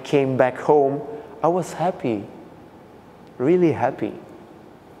when I came back home, I was happy, really happy.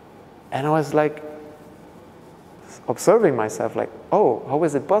 And I was like, observing myself, like, oh, how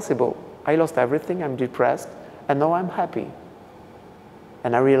is it possible? I lost everything, I'm depressed, and now I'm happy.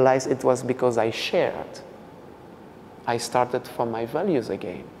 And I realized it was because I shared. I started from my values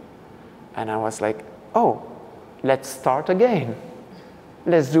again. And I was like, oh, let's start again.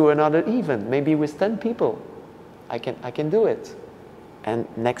 Let's do another event, maybe with 10 people. I can do it. And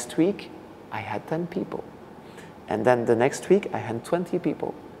next week, I had 10 people. And then the next week, I had 20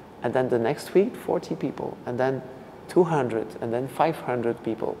 people. And then the next week, 40 people. And then 200, and then 500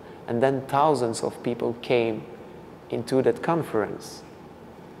 people. And then thousands of people came into that conference.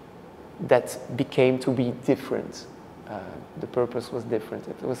 That became to be different. The purpose was different.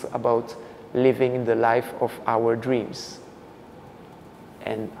 It was about living the life of our dreams.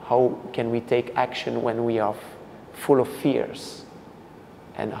 And how can we take action when we are full of fears?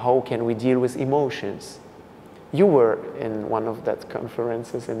 And how can we deal with emotions? You were in one of that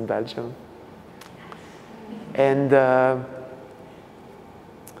conferences in Belgium. And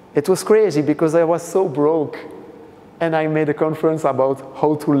it was crazy because I was so broke. And I made a conference about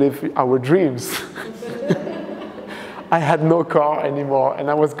how to live our dreams. I had no car anymore,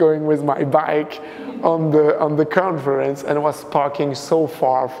 and I was going with my bike on the conference, and was parking so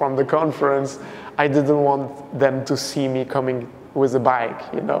far from the conference. I didn't want them to see me coming with a bike,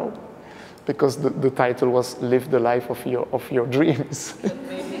 you know, because the title was "Live the Life of your Dreams." So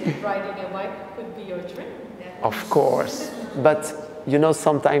maybe riding a bike could be your dream. Of course, but you know,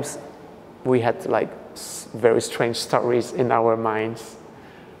 sometimes we had like very strange stories in our minds.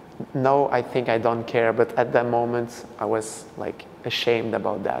 Now I think I don't care, but at that moment I was like ashamed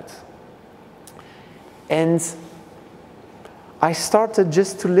about that. And I started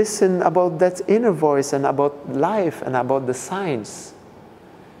just to listen about that inner voice and about life and about the signs.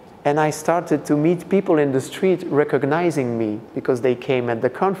 And I started to meet people in the street recognizing me because they came at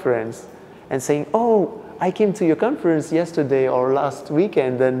the conference and saying, oh, I came to your conference yesterday or last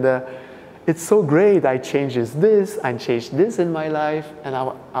weekend, and it's so great. I changed this in my life. And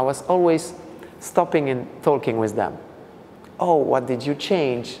I was always stopping and talking with them. Oh, what did you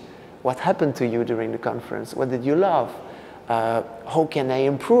change? What happened to you during the conference? What did you love? How can I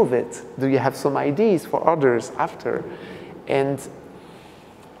improve it? Do you have some ideas for others after? And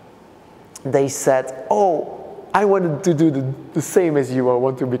they said, oh, I wanted to do the same as you. I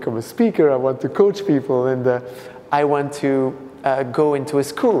want to become a speaker. I want to coach people. And I want to go into a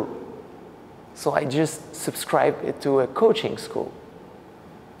school. So I just subscribed to a coaching school.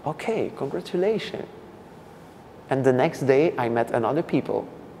 Okay, congratulations. And the next day, I met another people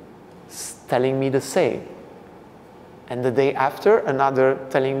telling me the same. And the day after, another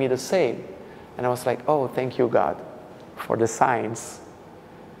telling me the same. And I was like, oh, thank you, God, for the signs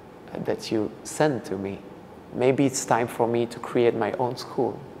that you sent to me. Maybe it's time for me to create my own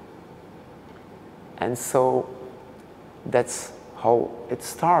school. And so that's how it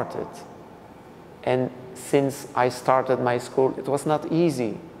started. And since I started my school, it was not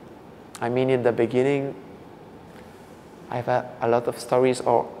easy. I mean, in the beginning, I've had a lot of stories,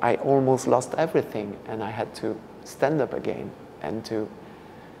 or I almost lost everything, and I had to stand up again and to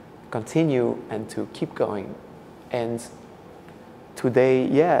continue and to keep going. And today,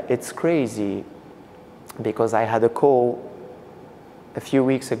 yeah, it's crazy because I had a call a few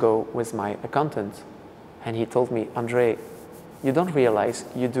weeks ago with my accountant, and he told me, André, you don't realize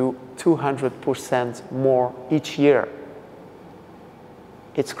you do 200% more each year.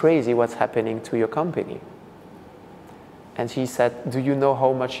 It's crazy what's happening to your company. And he said, do you know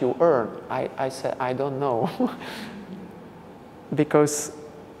how much you earn? I said, I don't know. Because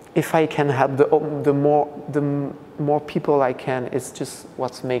if I can help the more people I can, it's just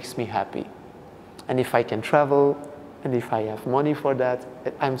what makes me happy. And if I can travel, and if I have money for that,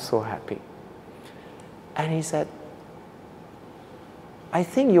 I'm so happy. And he said, I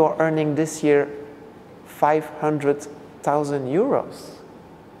think you're earning this year 500,000 euros.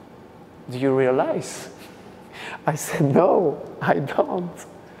 Do you realize? I said, no, I don't.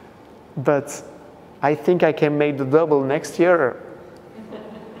 But I think I can make the double next year.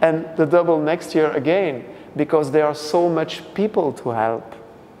 And the double next year again, because there are so much people to help.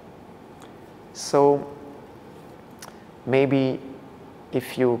 So maybe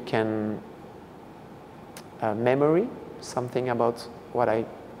if you can memory something about what I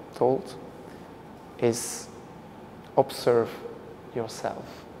told, is observe yourself.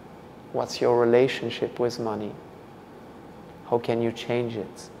 What's your relationship with money? How can you change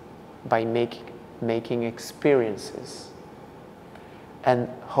it? By making experiences. And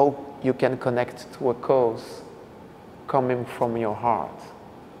how you can connect to a cause coming from your heart.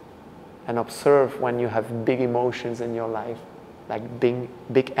 And observe when you have big emotions in your life, like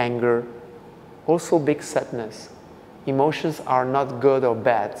big anger, also big sadness. Emotions are not good or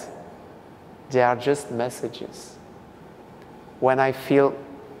bad. They are just messages. When I feel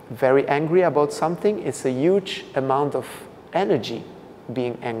very angry about something, it's a huge amount of energy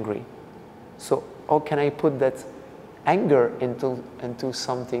being angry. So how can I put that anger into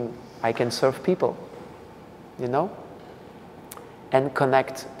something I can serve people, you know? And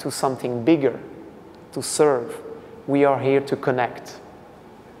connect to something bigger, to serve. We are here to connect.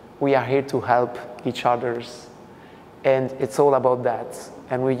 We are here to help each others. And it's all about that.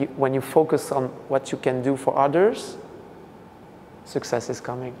 And when you focus on what you can do for others, success is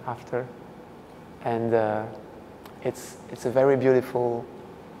coming after. And it's a very beautiful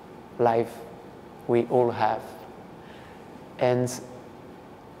life we all have. And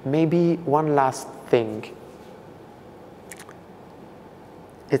maybe one last thing.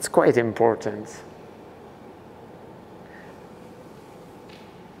 It's quite important.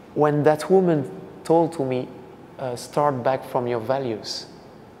 When that woman told to me, start back from your values,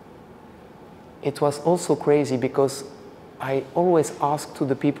 it was also crazy because I always ask to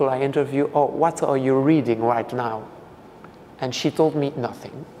the people I interview, oh, what are you reading right now? And she told me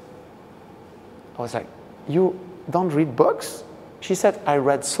nothing. I was like, you don't read books? She said, I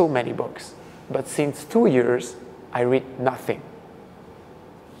read so many books, but since 2 years, I read nothing.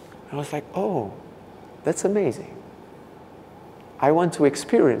 I was like, oh, that's amazing. I want to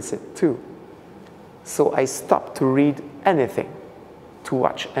experience it too. So I stopped to read anything, to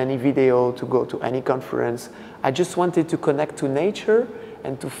watch any video, to go to any conference. I just wanted to connect to nature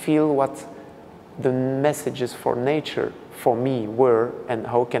and to feel what the messages for nature for me were and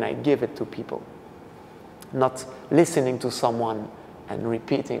how can I give it to people. Not listening to someone and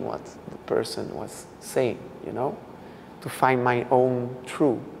repeating what the person was saying, you know, to find my own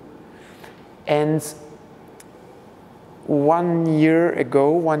truth. And 1 year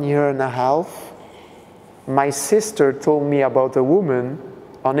ago, 1 year and a half, my sister told me about a woman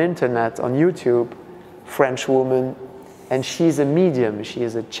on internet, on YouTube, French woman, and she's a medium, she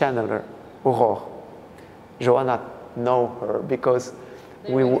is a channeler, Aurore. Joanna know her because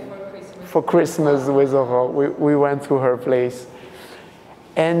for Christmas with Aurore, we went to her place.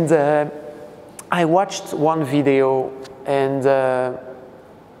 And I watched one video and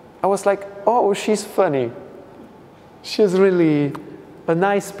I was like, oh, she's funny. She's really a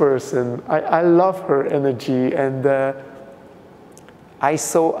nice person. I love her energy. And I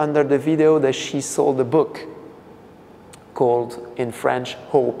saw under the video that she sold a book called, in French,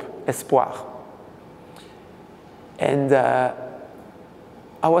 Hope, Espoir. And I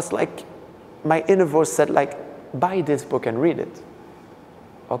was like, my inner voice said, like, buy this book and read it.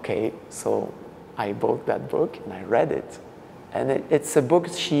 Okay, so I bought that book and I read it. And it's a book,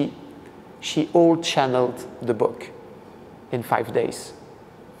 she all channeled the book in 5 days.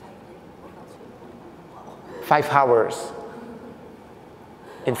 5 hours.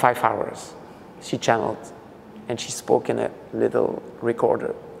 In 5 hours, she channeled and she spoke in a little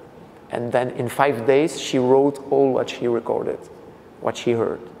recorder. And then in 5 days, she wrote all what she recorded, what she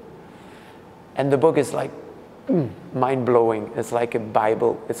heard. And the book is like mind-blowing. It's like a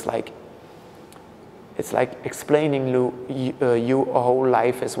Bible. It's like explaining you how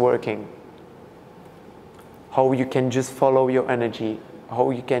life is working. How you can just follow your energy. How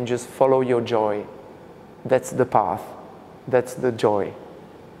you can just follow your joy. That's the path. That's the joy.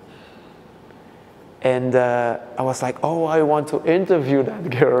 And I was like, oh, I want to interview that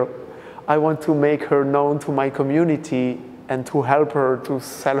girl. I want to make her known to my community and to help her to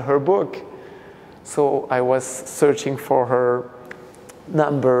sell her book. So I was searching for her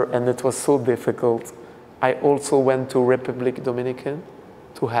number, and it was so difficult. I also went to Republic Dominican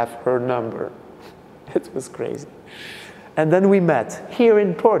to have her number. It was crazy. And then we met here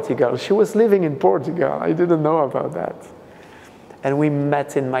in Portugal. She was living in Portugal. I didn't know about that. And we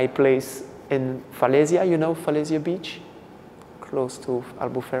met in my place in Falesia. You know Falesia Beach? Close to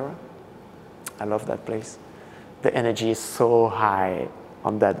Albufeira. I love that place. The energy is so high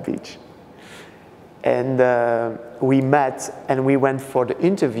on that beach. And we met and we went for the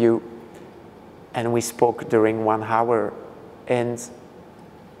interview, and we spoke during 1 hour. And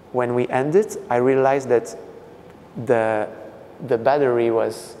when we ended, I realized that the battery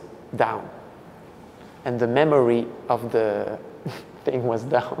was down and the memory of the thing was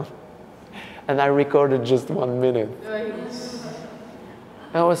down. And I recorded just 1 minute.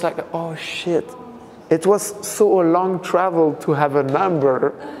 And I was like, oh shit. It was so a long travel to have a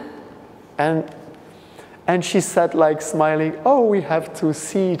number. And she said, like, smiling, oh, we have to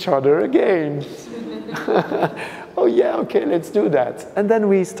see each other again. Oh yeah, okay, let's do that. And then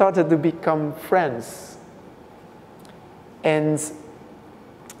we started to become friends. And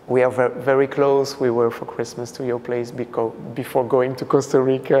we are very close. We were for Christmas to your place before going to Costa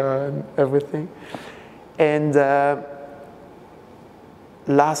Rica and everything. And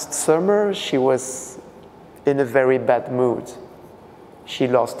last summer, she was in a very bad mood. She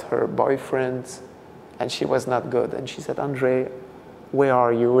lost her boyfriend, and she was not good. And she said, André, where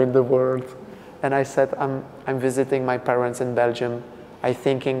are you in the world? And I said, I'm visiting my parents in Belgium. I'm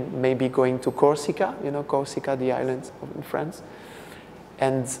thinking maybe going to Corsica, you know, Corsica, the island in France.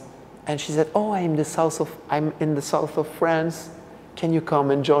 And she said, oh, I'm in the south of France. Can you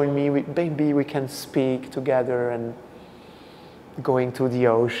come and join me? Maybe we can speak together and going to the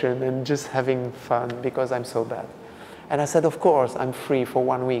ocean and just having fun because I'm so bad. And I said, of course, I'm free for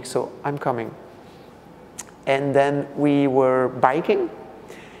 1 week, so I'm coming. And then we were biking,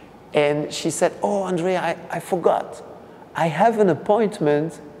 and she said, oh, André, I forgot. I have an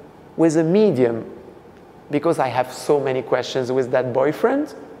appointment with a medium because I have so many questions with that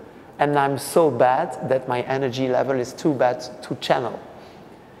boyfriend, and I'm so bad that my energy level is too bad to channel.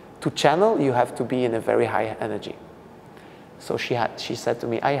 To channel, you have to be in a very high energy. So she said to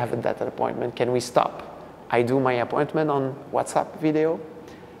me, I have that appointment, can we stop? I do my appointment on WhatsApp video,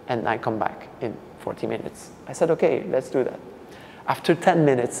 and I come back in 40 minutes. I said, okay, let's do that. After 10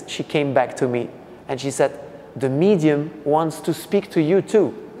 minutes, she came back to me, and she said, the medium wants to speak to you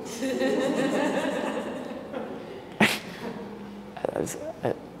too.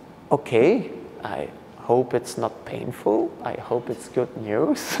 Okay, I hope it's not painful. I hope it's good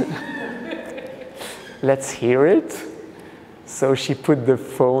news. Let's hear it. So she put the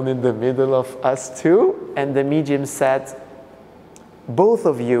phone in the middle of us two, and the medium said, both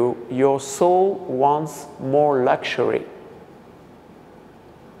of you, your soul wants more luxury.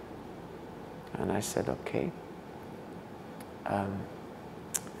 And I said, okay.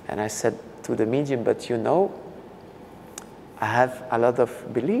 And I said to the medium, but you know, I have a lot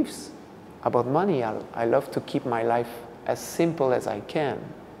of beliefs about money. I love to keep my life as simple as I can.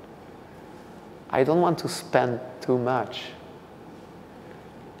 I don't want to spend too much.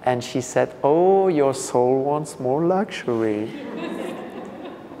 And she said, oh, your soul wants more luxury.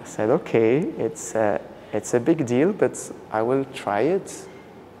 I said, okay, it's a big deal, but I will try it.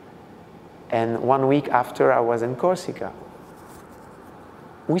 And 1 week after, I was in Corsica.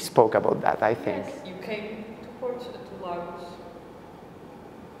 We spoke about that, I think. Yes, you came to Lagos.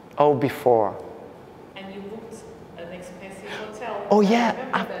 Oh, before. And you booked an expensive hotel. Oh, yeah.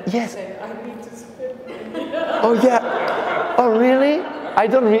 Yes. Said, I need to spend money. Oh, yeah. Oh, really? I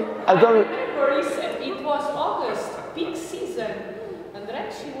remember he said it was August, peak season. And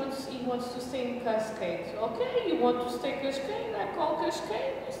then he wants to stay in Cascade. Okay, you want to stay Cascade? I call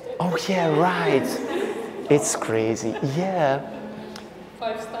Cascade. Oh, yeah, right. It's crazy. Yeah.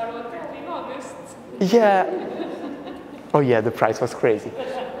 5-star hotel in August. Yeah. Oh, yeah, the price was crazy.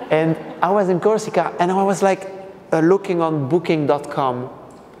 And I was in Corsica, and I was like looking on booking.com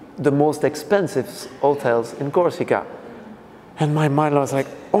the most expensive hotels in Corsica. And my mind was like,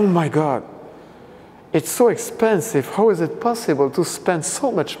 oh my God, it's so expensive. How is it possible to spend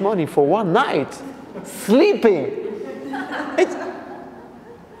so much money for 1 night sleeping?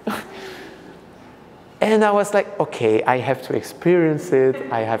 And I was like, okay, I have to experience it.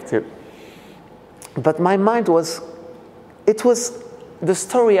 I have to. But my mind was, it was the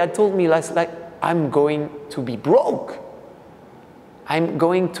story I told me last, like, I'm going to be broke. I'm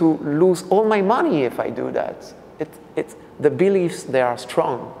going to lose all my money if I do that. The beliefs, they are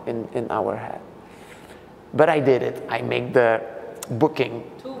strong in our head. But I did it. I make the booking.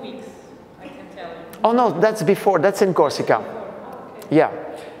 2 weeks, I can tell you. Oh no, that's before. That's in Corsica. Oh, okay. Yeah.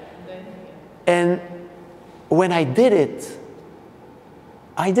 Then, And when I did it,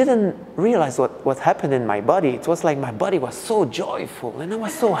 I didn't realize what happened in my body. It was like my body was so joyful and I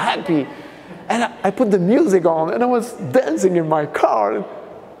was so happy. And I put the music on and I was dancing in my car.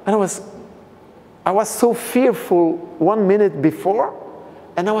 And I was so fearful 1 minute before,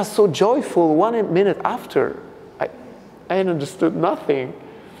 and I was so joyful 1 minute after. I understood nothing.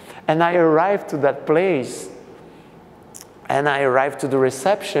 And I arrived to that place, and I arrived to the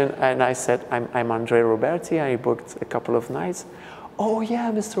reception, and I said, I'm André Roberti. I booked a couple of nights. Oh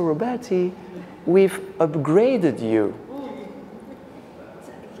yeah, Mr. Roberti, we've upgraded you.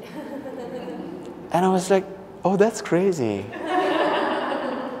 And I was like, oh, that's crazy.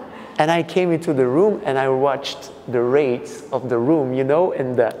 And I came into the room and I watched the rates of the room, you know,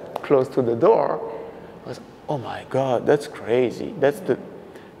 and close to the door. I was, oh my God, that's crazy.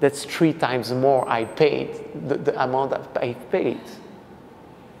 That's 3 times more I paid, the amount that I paid.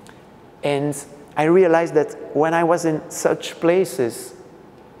 And I realized that when I was in such places,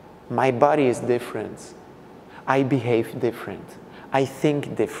 my body is different. I behave different. I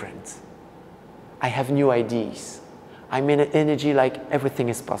think different. I have new ideas. I'm in an energy like everything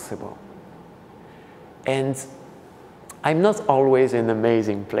is possible. And I'm not always in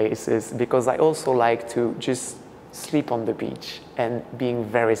amazing places because I also like to just sleep on the beach and being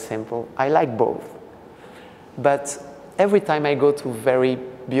very simple. I like both. But every time I go to very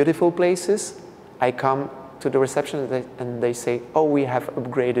beautiful places, I come to the reception and they say, oh, we have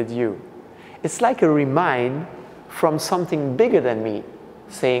upgraded you. It's like a remind from something bigger than me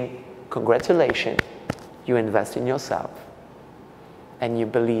saying, congratulations, you invest in yourself and you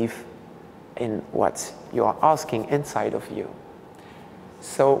believe in what you are asking inside of you.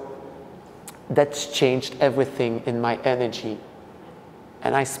 So that's changed everything in my energy.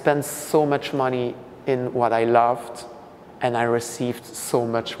 And I spent so much money in what I loved and I received so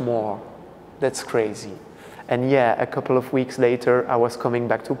much more. That's crazy. And yeah, a couple of weeks later, I was coming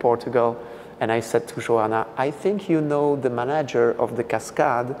back to Portugal and I said to Joanna, I think you know the manager of the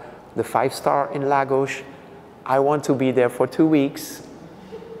Cascade, the 5-star in Lagos. I want to be there for 2 weeks.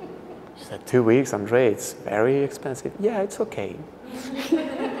 She said, 2 weeks, André, it's very expensive. Yeah, it's okay.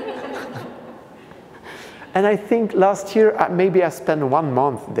 And I think last year, maybe I spent 1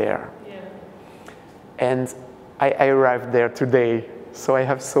 month there. Yeah. And I arrived there today, so I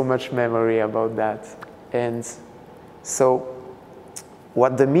have so much memory about that. And so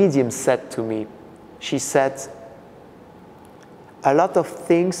what the medium said to me, she said, a lot of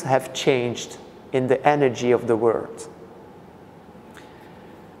things have changed in the energy of the world.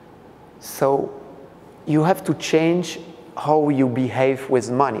 So you have to change how you behave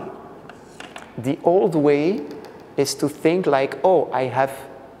with money. The old way is to think like, oh,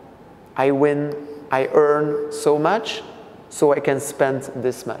 I win, I earn so much, so I can spend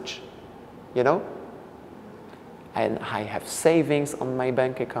this much, you know? And I have savings on my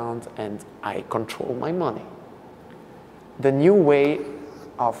bank account and I control my money. The new way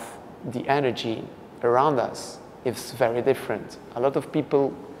of the energy around us is very different. A lot of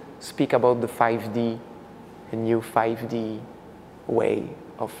people speak about the 5D, a new 5D way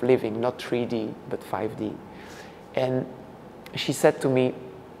of living, not 3D, but 5D. And she said to me,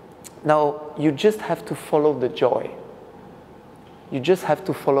 no, you just have to follow the joy. You just have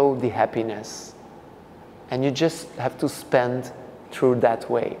to follow the happiness. And you just have to spend through that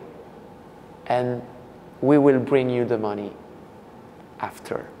way. And we will bring you the money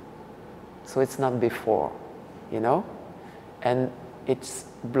after. So it's not before, you know? And it's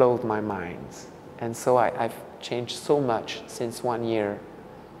blown my mind. And so I've changed so much since 1 year.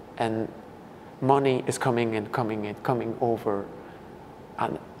 And money is coming and coming and coming over.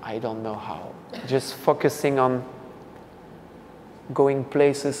 And I don't know how. Just focusing on going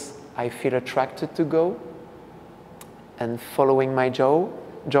places I feel attracted to go, and following my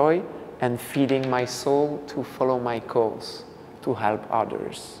joy, and feeding my soul to follow my cause, to help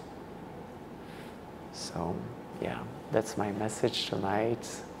others. So, yeah, that's my message tonight.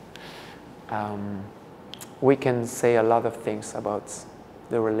 We can say a lot of things about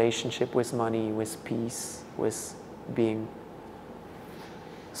the relationship with money, with peace, with being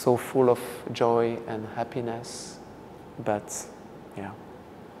so full of joy and happiness. But, yeah,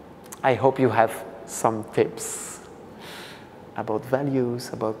 I hope you have some tips about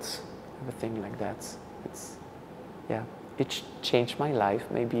values, about everything like that. It changed my life.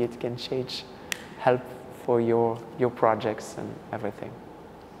 Maybe it can help for your projects and everything.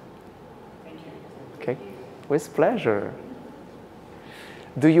 Thank you. Okay, With pleasure.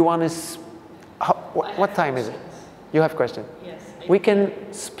 Do you want to, what time is it? You have questions? Yes. We can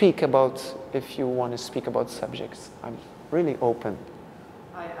speak about, if you want to speak about subjects. I'm really open.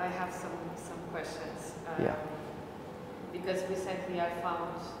 I have some questions. Yeah. Because recently I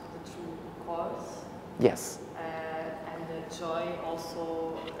found the true cause. Yes. And the joy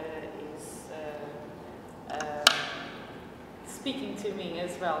also is speaking to me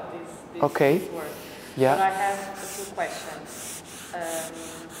as well, this word. Yeah. But I have a few questions.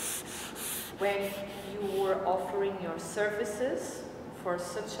 When you were offering your services for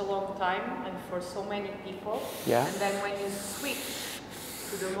such a long time and for so many people, yeah. and then when you switch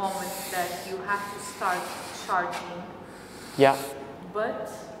to the moment that you have to start charging, yeah.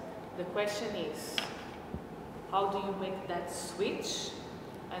 But the question is, how do you make that switch,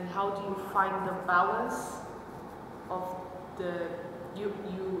 and how do you find the balance of the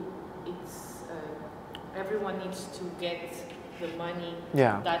everyone needs to get the money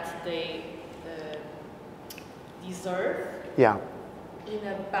that they deserve in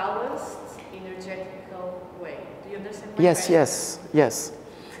a balanced, energetical way. Do you understand my question? Yes.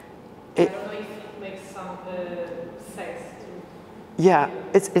 I don't know if it makes some sense. Yeah,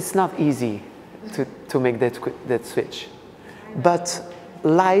 it's not easy to make that switch. But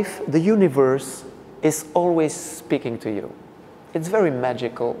life, the universe, is always speaking to you. It's very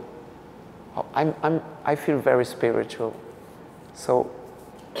magical. I feel very spiritual. So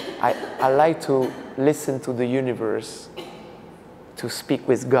I like to listen to the universe, to speak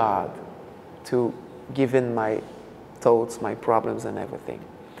with God, to give in my thoughts, my problems and everything.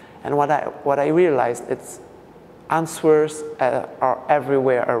 And what I realized, it's answers are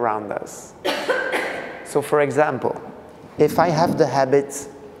everywhere around us. So for example, if I have the habit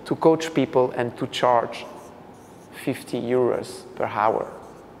to coach people and to charge 50 euros per hour,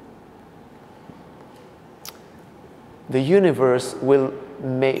 the universe will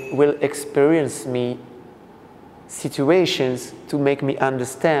experience me situations to make me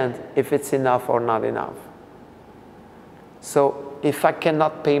understand if it's enough or not enough. So if I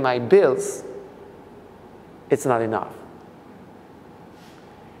cannot pay my bills, it's not enough.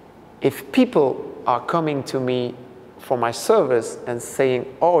 If people are coming to me for my service and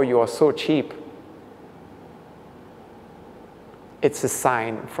saying, oh, you are so cheap, it's a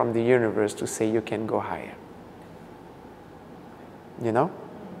sign from the universe to say you can go higher. You know?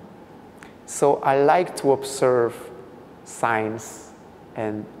 So I like to observe signs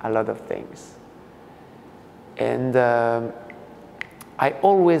and a lot of things. And I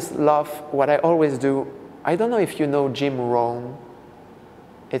always love what I always do. I don't know if you know Jim Rohn.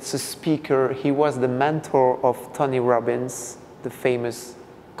 It's a speaker. He was the mentor of Tony Robbins, the famous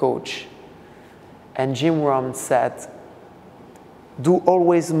coach. And Jim Rohn said, do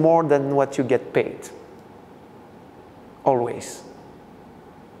always more than what you get paid. Always.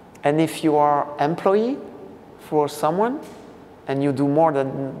 And if you are employee for someone and you do more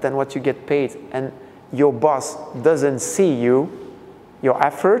than what you get paid and your boss doesn't see you, your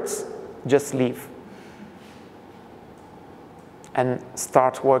efforts, just leave. And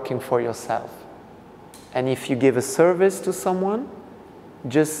start working for yourself. And if you give a service to someone,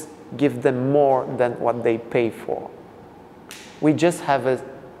 just give them more than what they pay for. We just have a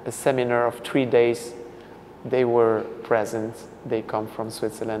seminar of 3 days. They were present. They come from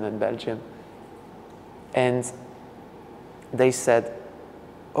Switzerland and Belgium. And they said,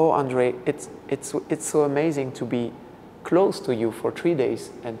 oh, André, it's so amazing to be close to you for 3 days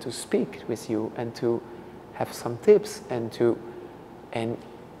and to speak with you and to have some tips and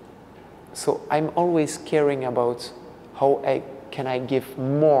so I'm always caring about how can I give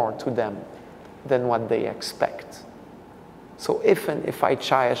more to them than what they expect. So if I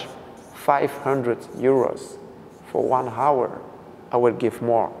charge 500 euros for 1 hour, I will give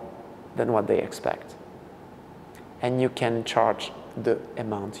more than what they expect. And you can charge the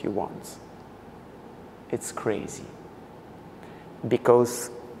amount you want. It's crazy. Because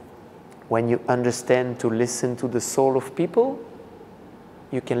when you understand to listen to the soul of people,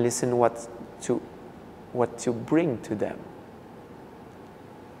 you can listen what to bring to them.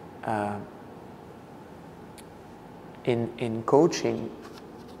 In coaching,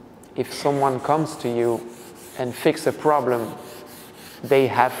 if someone comes to you and fix a problem they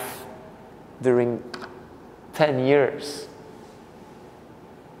have during 10 years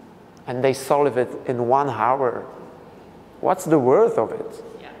and they solve it in 1 hour, what's the worth of it?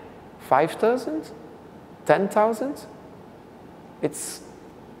 Yeah. 5,000? 10,000? It's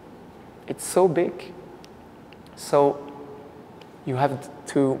so big. So you have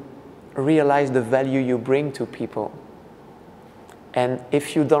to realize the value you bring to people. And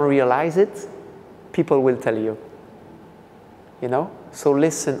if you don't realize it, people will tell you. You know? So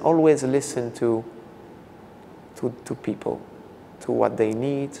listen, always listen to people, to what they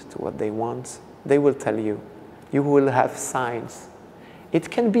need, to what they want. They will tell you. You will have signs. It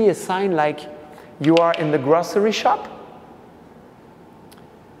can be a sign like you are in the grocery shop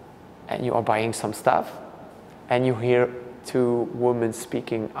and you are buying some stuff and you hear two women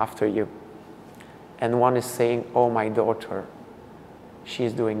speaking after you. And one is saying, oh, my daughter,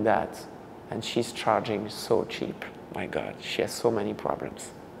 she's doing that and she's charging so cheap. My God, she has so many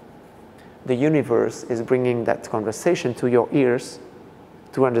problems. The universe is bringing that conversation to your ears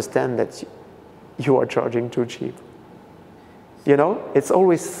to understand that you are charging too cheap. You know, it's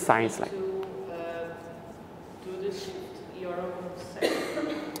always signs like. Do the shift your own self.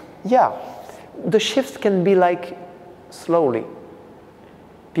 Yeah, the shift can be like slowly.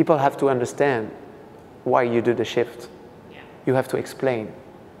 People have to understand why you do the shift. Yeah. You have to explain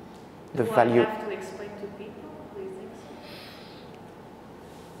the value. I have to explain to people? Do you think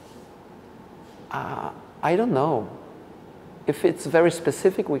so? I don't know. If it's very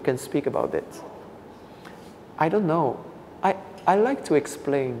specific, we can speak about it. I don't know. I like to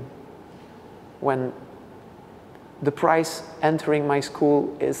explain when the price entering my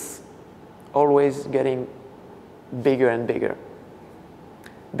school is always getting bigger and bigger.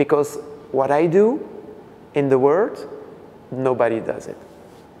 Because what I do in the world, nobody does it.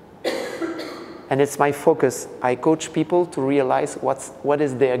 And it's my focus. I coach people to realize what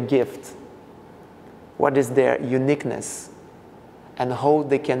is their gift, what is their uniqueness, and how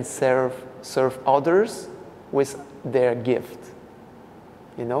they can serve others with their gift.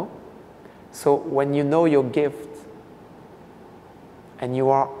 You know? So when you know your gift and you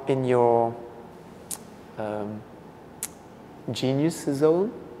are in your genius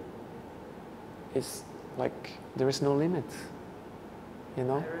zone, it's like there is no limit. You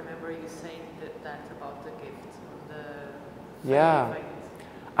know? I remember you saying that about the gift. Yeah.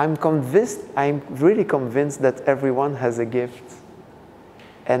 I'm really convinced that everyone has a gift.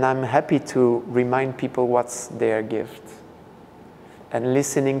 And I'm happy to remind people what's their gift. And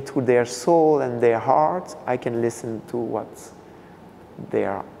listening to their soul and their heart, I can listen to what they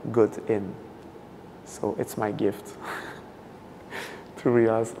are good in. So it's my gift to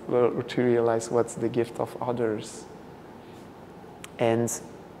realize what's the gift of others. And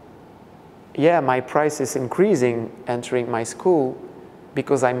yeah, my price is increasing entering my school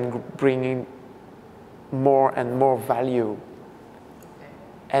because I'm bringing more and more value.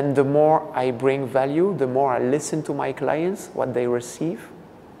 And the more I bring value, the more I listen to my clients, what they receive,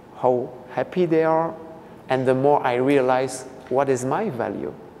 how happy they are, and the more I realize what is my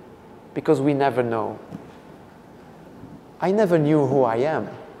value. Because we never know. I never knew who I am.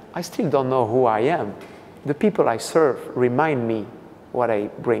 I still don't know who I am. The people I serve remind me what I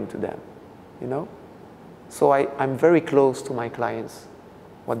bring to them, you know? So I'm very close to my clients.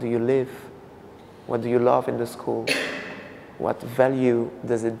 What do you live? What do you love in the school? What value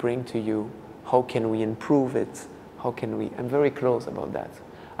does it bring to you? How can we improve it? I'm very close about that.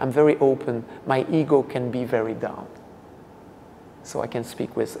 I'm very open. My ego can be very down. So I can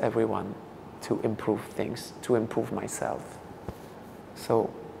speak with everyone to improve things, to improve myself. So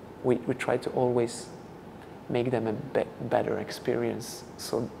we try to always make them a better experience.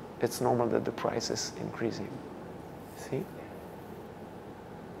 So it's normal that the price is increasing. See?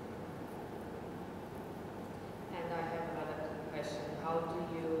 How do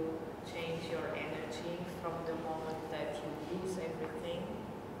you change your energy from the moment that you lose everything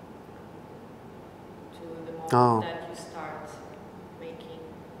to the moment that you start making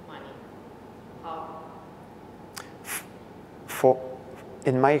money? How?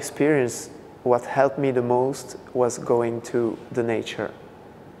 In my experience, what helped me the most was going to the nature.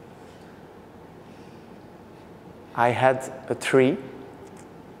 I had a tree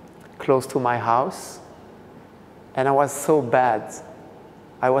close to my house, and I was so bad.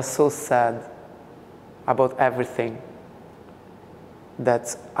 I was so sad about everything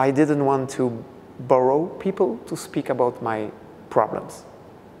that I didn't want to borrow people to speak about my problems.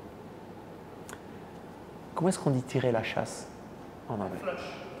 Comment est-ce qu'on dit tirer la chasse en anglais? Flush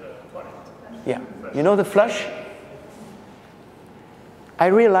the toilet. Yeah. You know the flush? I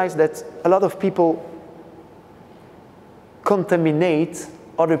realized that a lot of people contaminate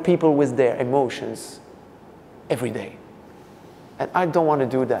other people with their emotions every day. And I don't want to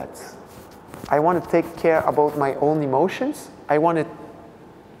do that. I want to take care about my own emotions. I want to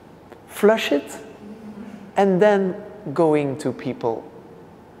flush it and then going to people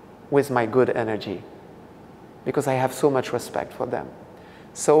with my good energy because I have so much respect for them.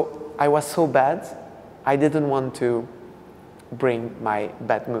 So I was so bad, I didn't want to bring my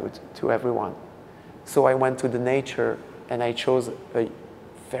bad mood to everyone. So I went to the nature and I chose a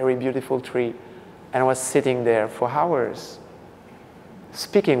very beautiful tree and I was sitting there for hours,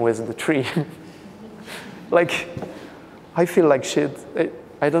 speaking with the tree. Like, I feel like shit.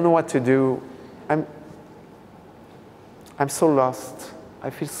 I don't know what to do. I'm so lost. I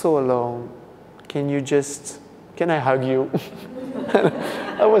feel so alone. Can I hug you?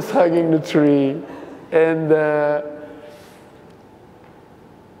 I was hugging the tree. And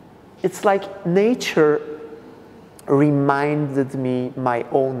it's like nature reminded me my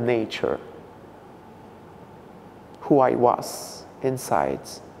own nature, who I was inside.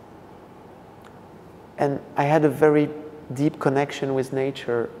 And I had a very deep connection with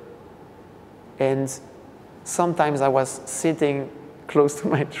nature. And sometimes I was sitting close to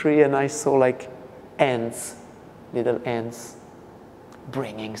my tree and I saw like ants, little ants,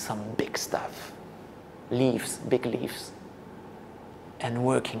 bringing some big stuff, leaves, big leaves, and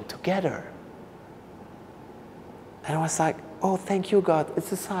working together. And I was like, oh, thank you, God,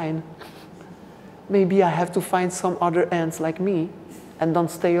 it's a sign. Maybe I have to find some other ants like me and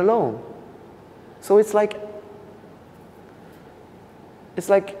don't stay alone. So it's like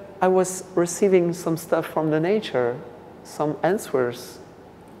I was receiving some stuff from the nature, some answers,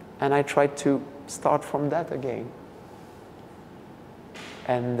 and I tried to start from that again.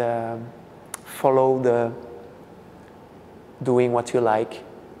 And follow the doing what you like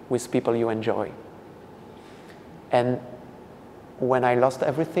with people you enjoy. And when I lost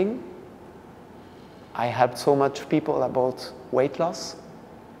everything, I helped so much people about weight loss,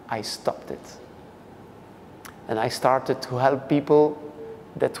 I stopped it. And I started to help people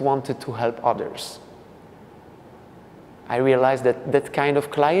that wanted to help others. I realized that that kind of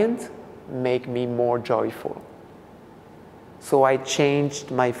client make me more joyful. So I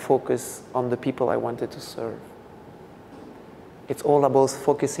changed my focus on the people I wanted to serve. It's all about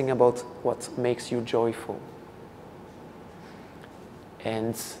focusing about what makes you joyful.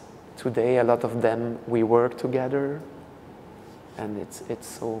 And today, a lot of them, we work together, and it's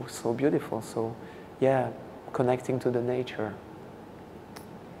so beautiful. So, yeah, connecting to the nature.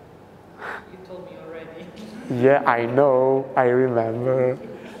 You told me already. Yeah, I know, I remember.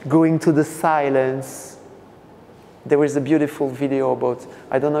 Going to the silence. There is a beautiful video about,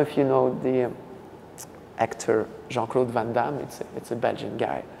 I don't know if you know the actor Jean-Claude Van Damme, it's a Belgian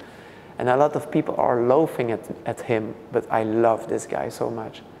guy. And a lot of people are laughing at him, but I love this guy so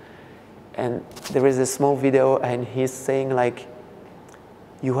much. And there is a small video and he's saying like,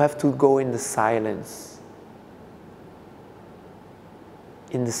 you have to go in the silence.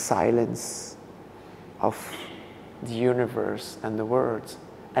 In the silence of the universe and the world,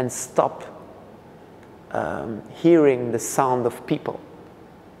 and stop hearing the sound of people,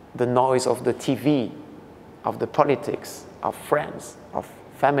 the noise of the TV, of the politics, of friends, of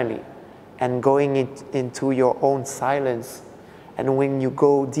family, and going into your own silence. And when you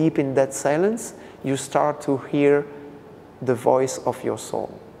go deep in that silence, you start to hear the voice of your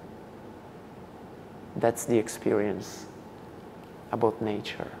soul. That's the experience about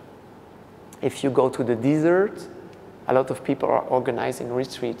nature. If you go to the desert, a lot of people are organizing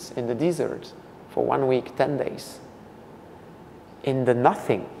retreats in the desert for 1 week, 10 days. In the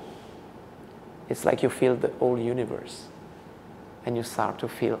nothing, it's like you feel the whole universe. And you start to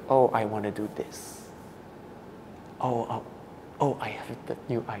feel, oh, I want to do this. Oh, I have that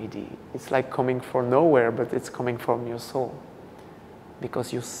new idea. It's like coming from nowhere, but it's coming from your soul.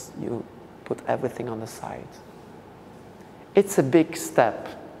 Because you put everything on the side. It's a big step.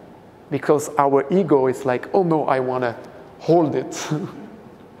 Because our ego is like, oh no, I want to hold it.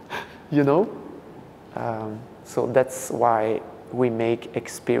 You know? So that's why we make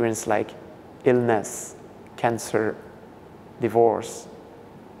experience like illness, cancer, divorce,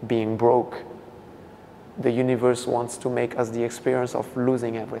 being broke. The universe wants to make us the experience of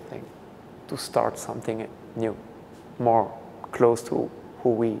losing everything, to start something new, more close to who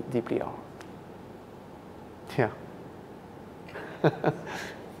we deeply are. Yeah.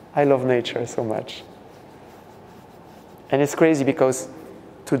 I love nature so much. And it's crazy because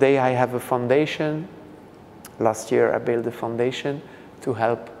today I have a foundation. Last year I built a foundation to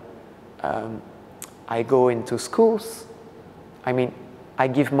help. I go into schools. I mean, I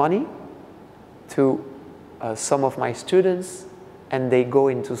give money to some of my students, and they go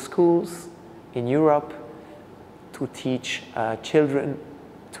into schools in Europe to teach children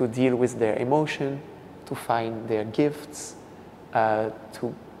to deal with their emotion, to find their gifts,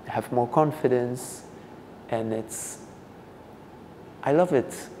 to have more confidence, and I love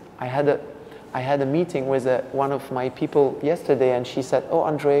it. I had a meeting with one of my people yesterday, and she said, "Oh,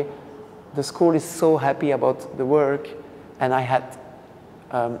 André, the school is so happy about the work," and I had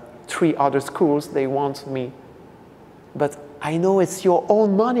 3 other schools, they want me. But I know it's your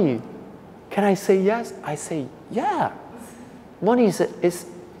own money. Can I say yes? I say, yeah. Money is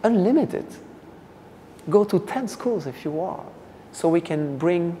unlimited. Go to 10 schools if you are. So we can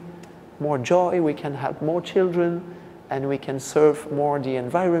bring more joy, we can help more children, and we can serve more the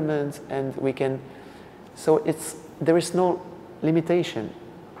environment, and we can, so there is no limitation.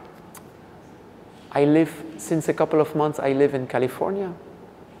 Since a couple of months, I live in California,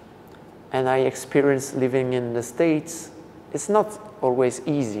 and I experience living in the States. It's not always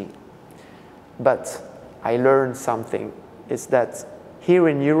easy, but I learned something, is that here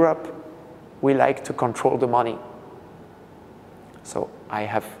in Europe, we like to control the money. So I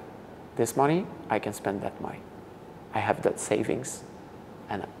have this money, I can spend that money. I have that savings,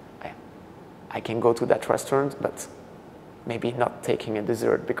 and I can go to that restaurant, but maybe not taking a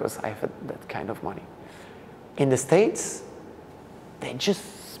dessert because I have that kind of money. In the States, they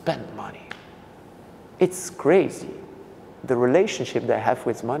just spend money. It's crazy, the relationship they have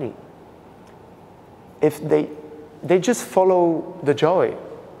with money. If they just follow the joy.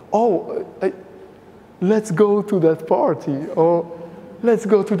 Oh, let's go to that party, or let's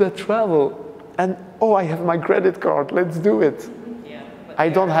go to that travel, and oh, I have my credit card, let's do it. Yeah, but I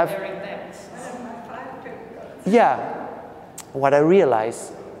don't have. Yeah, what I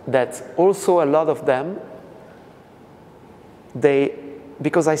realize that also a lot of them,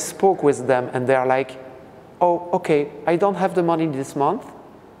 because I spoke with them and they're like, oh, okay, I don't have the money this month,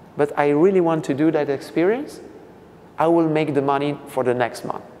 but I really want to do that experience. I will make the money for the next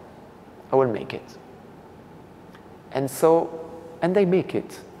month. I will make it. And they make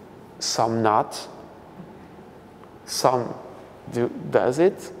it. Some not. Some does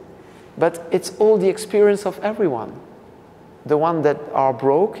it. But it's all the experience of everyone. The ones that are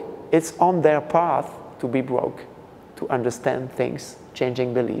broke, it's on their path to be broke, to understand things,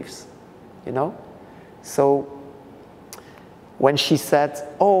 changing beliefs, you know? So when she said,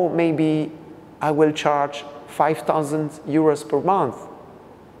 oh, maybe I will charge 5,000 euros per month,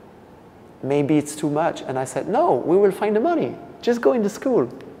 maybe it's too much. And I said, no, we will find the money. Just go into school.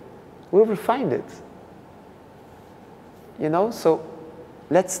 We will find it. You know, so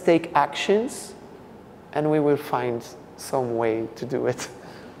let's take actions and we will find some way to do it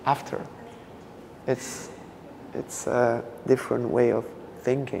after. It's a different way of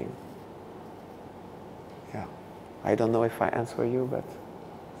thinking. Yeah. I don't know if I answer you, but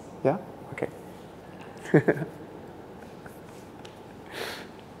yeah? Okay.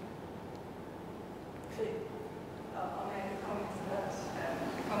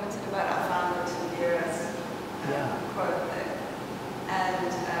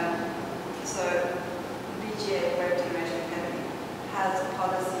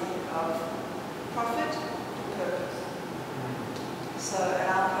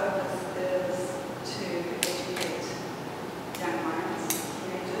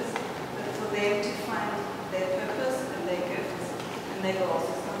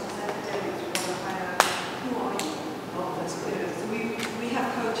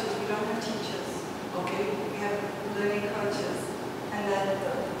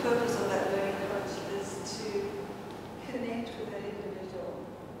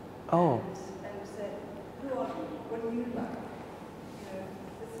 Oh. And say, who are you? What do you like? You know,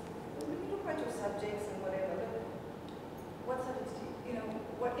 when you talk about your subjects and whatever, but what subjects do you know,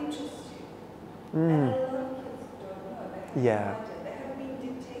 what interests you? And a lot of kids don't know. They haven't they haven't been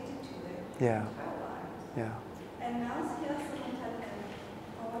dictated to their entire lives. Yeah. And now here's someone telling them,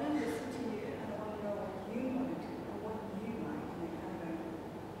 I want to listen to you and I want to know what you want to do and what you like. And they kind of go,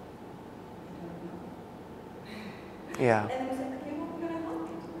 I don't know. Yeah. And they say, okay, well, we're going to help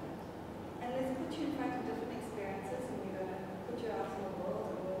you do that. And let's put you in front of different experiences and we're going to put you out in the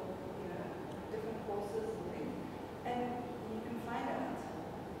world and we'll, you know, different courses and things. And you can find out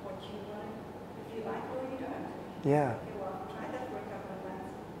what you want, if you like or you don't. Yeah. Okay, well, try that for a couple of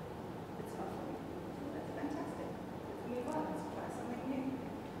months. It's not for me. So that's fantastic. Let's move on. Let's try something new.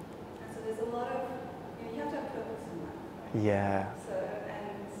 And so there's a lot of, you have to have purpose in life. Right? Yeah. So,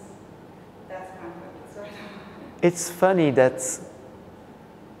 and that's my purpose right now. It's funny that,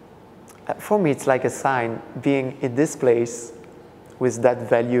 for me, it's like a sign, being in this place with that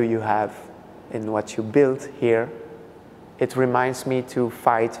value you have in what you built here. It reminds me to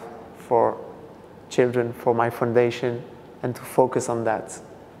fight for children, for my foundation, and to focus on that.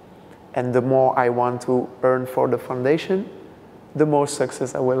 And the more I want to earn for the foundation, the more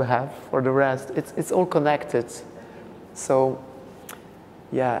success I will have for the rest. It's all connected. So,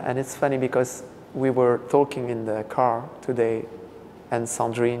 yeah, and it's funny because we were talking in the car today, and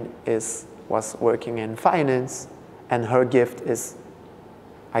Sandrine was working in finance, and her gift is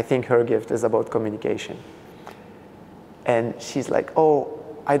I think her gift is about communication. And she's like, oh,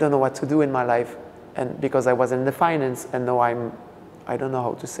 I don't know what to do in my life. And because I was in the finance, and now I don't know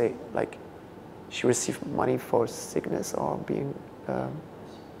how to say, like, she received money for sickness or being,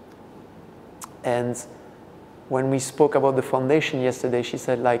 and when we spoke about the foundation yesterday, she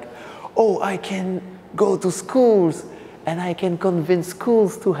said like, oh, I can go to schools and I can convince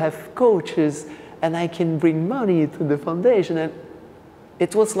schools to have coaches and I can bring money to the foundation. And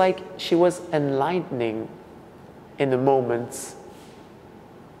it was like she was enlightening in a moment.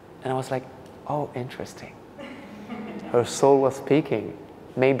 And I was like, oh, interesting. Her soul was speaking.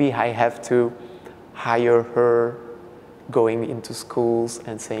 Maybe I have to hire her going into schools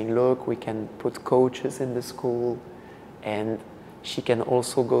and saying, look, we can put coaches in the school. And she can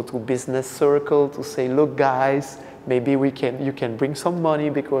also go to business circle to say, look, guys, maybe you can bring some money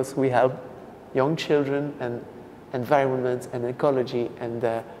because we help young children and environment and ecology. And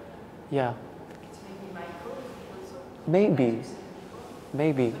yeah. Maybe my coach also. Maybe.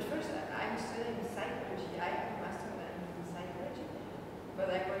 But first, I'm studying psychology. I have a master in psychology, but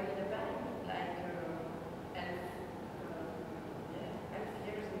I work in a bank like elf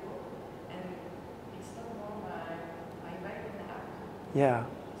years ago, and it's not more my back now. Yeah.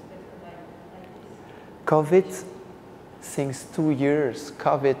 It's better like this. COVID, since 2 years,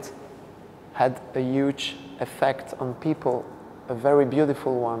 COVID had a huge effect on people, a very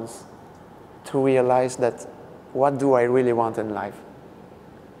beautiful ones, to realize that what do I really want in life?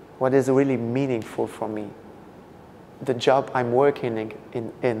 What is really meaningful for me? The job I'm working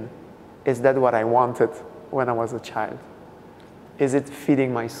in, is that what I wanted when I was a child? Is it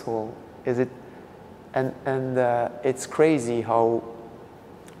feeding my soul? Is it, and it's crazy how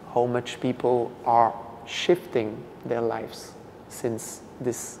much people are shifting their lives since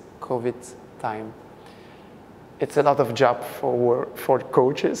this COVID time. It's a lot of job for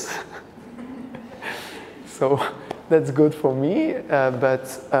coaches. So that's good for me,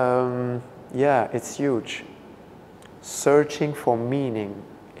 but yeah, it's huge. Searching for meaning,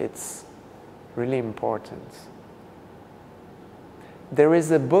 it's really important. There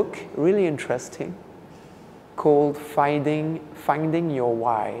is a book really interesting called Finding Your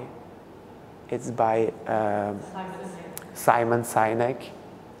Why. It's by Simon Sinek.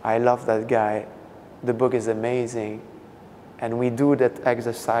 I love that guy. The book is amazing. And we do that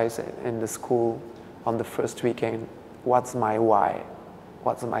exercise in the school on the first weekend. What's my why?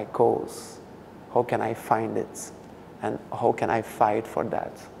 What's my cause? How can I find it? And how can I fight for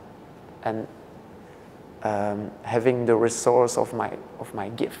that? And having the resource of my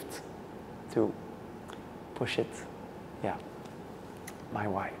gift to push it. Yeah, my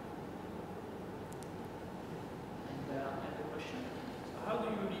why. And I have a question. So how do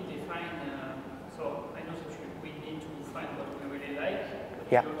you really define, so I know that we need to find what we really like, but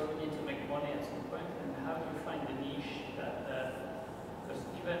Yeah. we also need to make money at some point, and how do you find the niche that, because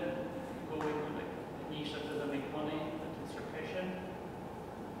even if you go into like a niche that doesn't make money, but it's your passion,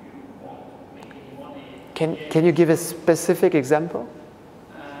 you won't make any money. Can you give a specific example?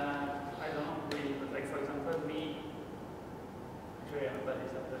 I don't know really, but like for example, me, actually I'm a bad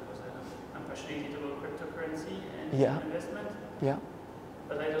example because I'm passionate about cryptocurrency and Yeah. investment. Yeah.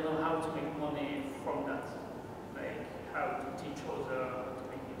 But I don't know how to make money from that. Like how to teach others how to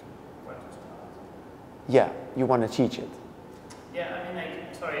make it, where to start. Yeah, you want to teach it. Yeah, I mean,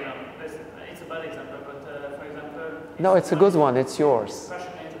 like, sorry, no, it's a bad example, but for example... No, it's a good one, it's yours.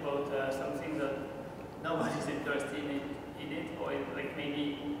 Passionate about something that nobody's interested in it, or like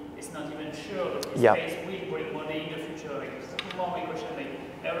maybe it's not even sure that the Yeah. space will bring money in the future. Like, it's more my question, like,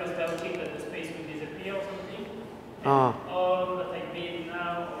 everyone's doubting that the space will disappear or something. And all that I build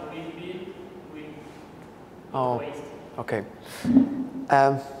now or will build will waste. Okay.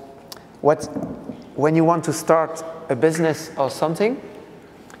 When you want to start a business or something,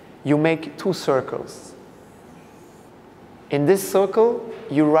 you make 2 circles. In this circle,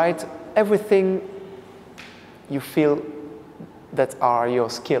 you write everything you feel that are your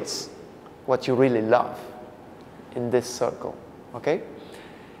skills, what you really love in this circle, okay?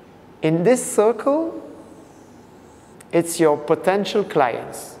 In this circle, it's your potential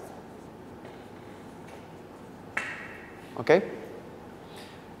clients, okay?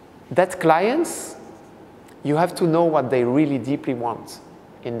 That clients, you have to know what they really deeply want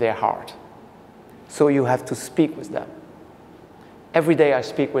in their heart. So you have to speak with them. Every day I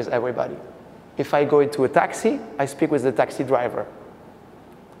speak with everybody. If I go into a taxi, I speak with the taxi driver.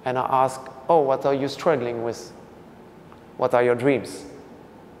 And I ask, oh, what are you struggling with? What are your dreams?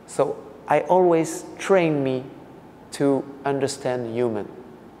 So I always train me to understand human,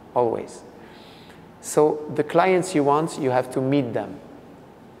 always. So the clients you want, you have to meet them.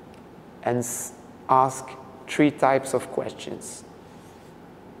 and ask 3 types of questions.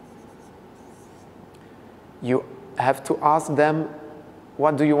 You have to ask them,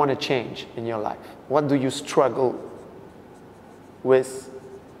 what do you want to change in your life? What do you struggle with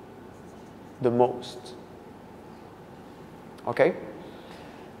the most? Okay?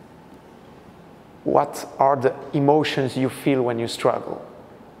 What are the emotions you feel when you struggle?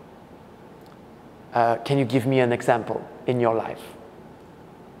 Can you give me an example in your life?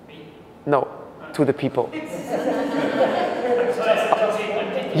 No, to the people.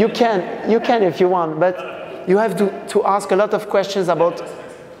 You can if you want, but you have to ask a lot of questions about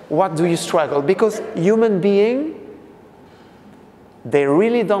what do you struggle, because human beings, they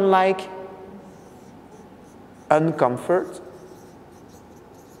really don't like uncomfort.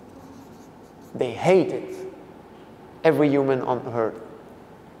 They hate it, every human on earth.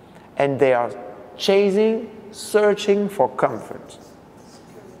 And they are searching for comfort.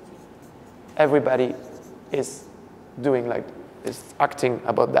 Everybody is acting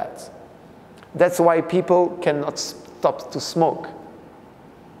about that. That's why people cannot stop to smoke.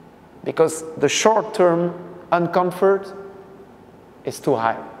 Because the short-term uncomfort is too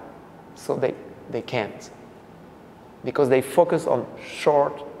high. So they can't. Because they focus on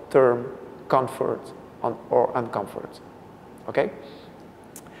short-term comfort or uncomfort. Okay?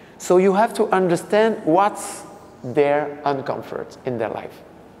 So you have to understand what's their uncomfort in their life.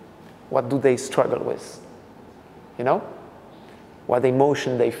 What do they struggle with? You know? What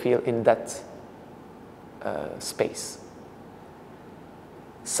emotion they feel in that space.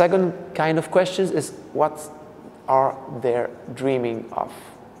 Second kind of questions is what are they dreaming of?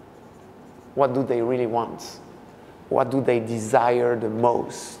 What do they really want? What do they desire the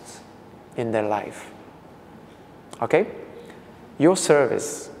most in their life? Okay? Your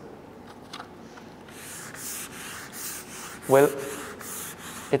service. Well,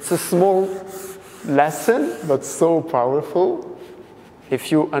 it's a small lesson, but so powerful.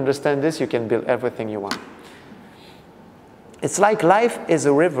 If you understand this, you can build everything you want. It's like life is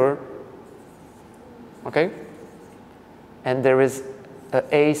a river, okay? And there is an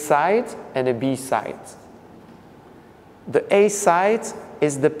A side and a B side. The A side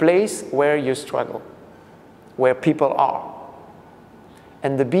is the place where you struggle, where people are.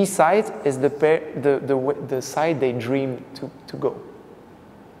 And the B side is the side they dream to go.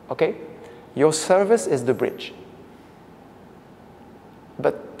 Okay? Your service is the bridge.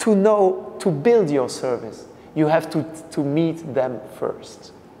 But to build your service, you have to meet them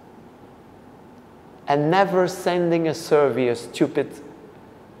first. And never sending a survey, a stupid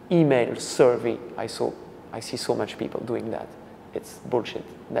email survey. I see so much people doing that. It's bullshit.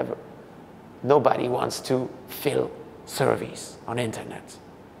 Never. Nobody wants to fill surveys on internet.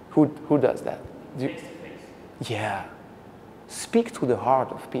 Who does that? Yeah. Speak to the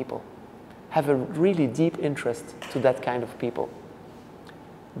heart of people. Have a really deep interest to that kind of people.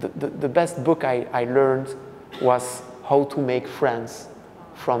 The best book I learned was How to Make Friends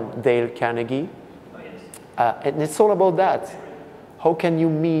from Dale Carnegie. And it's all about that. How can you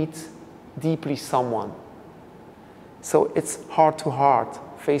meet deeply someone? So it's heart to heart,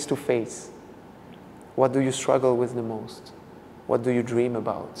 face to face. What do you struggle with the most? What do you dream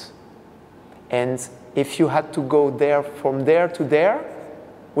about? And if you had to go there, from there to there,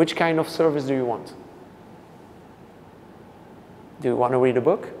 which kind of service do you want? Do you want to read a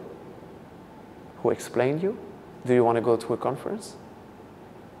book? Who explained you? Do you want to go to a conference?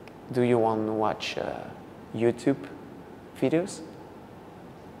 Do you want to watch YouTube videos?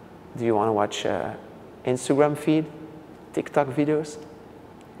 Do you want to watch Instagram feed, TikTok videos?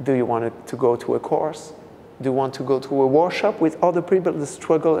 Do you want to go to a course? Do you want to go to a workshop with other people that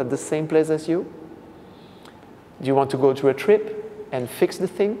struggle at the same place as you? Do you want to go to a trip and fix the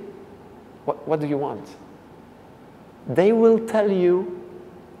thing? What do you want? They will tell you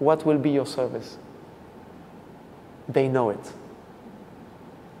what will be your service. They know it.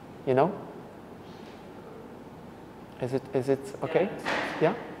 You know? Is it okay?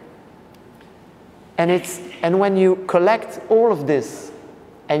 Yeah? And when you collect all of this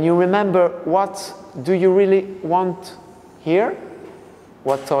and you remember what do you really want here?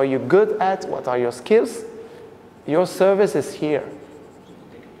 What are you good at? What are your skills? Your service is here,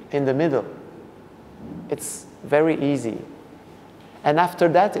 in the middle. It's very easy. And after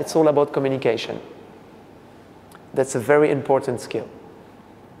that, it's all about communication. That's a very important skill.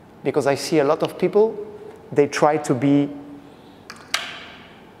 Because I see a lot of people, they try to be,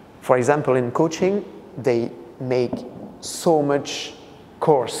 for example, in coaching, they make so much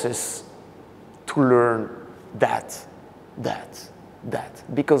courses to learn that,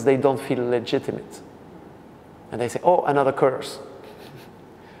 because they don't feel legitimate. And they say, oh, another course.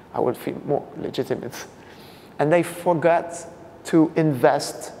 I would feel more legitimate. And they forgot to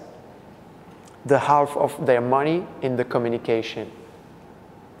invest the half of their money in the communication.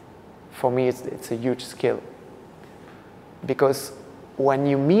 For me, it's a huge skill. Because when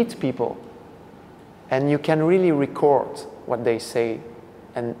you meet people and you can really record what they say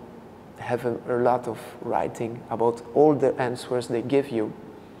and have a lot of writing about all the answers they give you,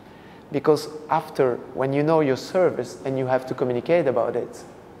 because after, when you know your service and you have to communicate about it,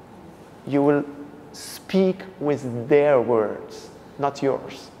 you will speak with their words, not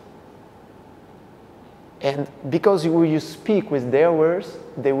yours. And because you speak with their words,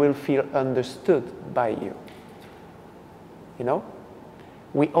 they will feel understood by you. You know?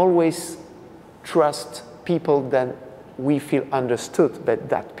 We always trust people that we feel understood by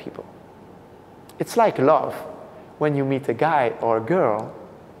that people. It's like love. When you meet a guy or a girl,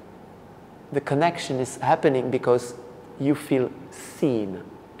 the connection is happening because you feel seen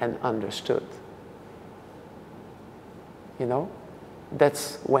and understood. You know?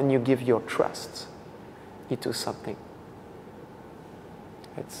 That's when you give your trust into something.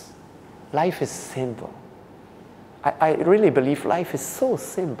 Life is simple. I really believe life is so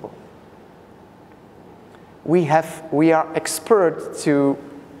simple. We are expert to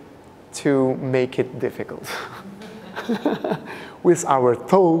make it difficult with our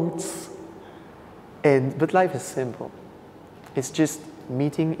thoughts. But life is simple. It's just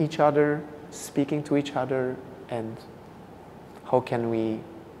meeting each other, speaking to each other, and how can we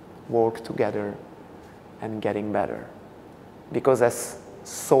work together and getting better. Because as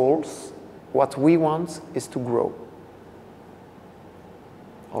souls, what we want is to grow.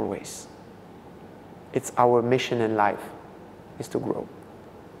 Always. It's our mission in life, is to grow.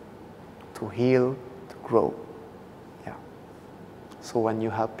 To heal, to grow. Yeah. So when you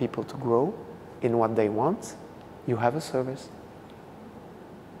help people to grow in what they want, you have a service.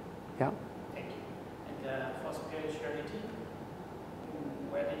 Yeah. Thank you. And for spirituality,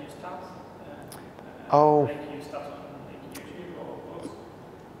 where did you start? Oh. Like you start on YouTube or books?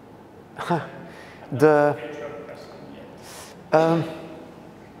 Spiritual person, yeah.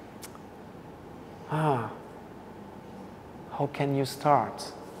 How can you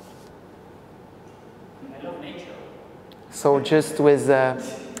start? I love nature. So just with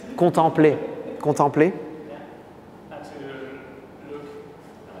contempler. Contempler? Yeah. And to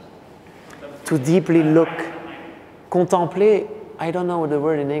look. To deeply look. Contempler, I don't know the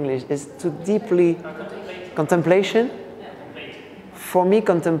word in English, is to deeply... Contemplation? For me,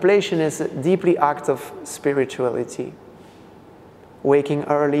 contemplation is a deeply act of spirituality. Waking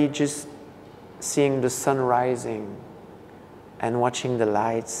early, just seeing the sun rising and watching the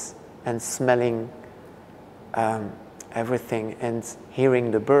lights and smelling everything and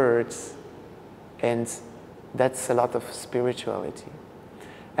hearing the birds. And that's a lot of spirituality.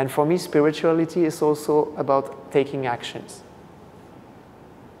 And for me, spirituality is also about taking actions.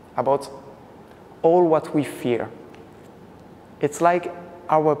 About all what we fear. It's like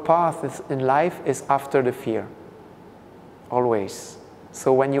our path in life is after the fear. Always.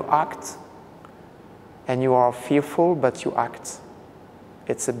 So when you act, and you are fearful, but you act,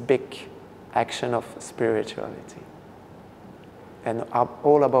 it's a big action of spirituality. And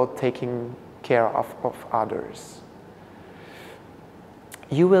all about taking care of others.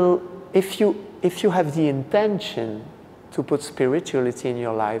 You will, if you have the intention to put spirituality in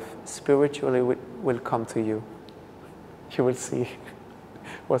your life, spirituality will come to you. You will see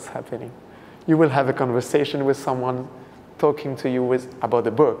what's happening. You will have a conversation with someone talking to you about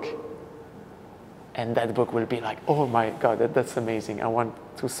a book. And that book will be like, oh my God, that's amazing. I want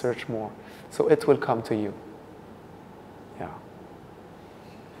to search more. So it will come to you. Yeah.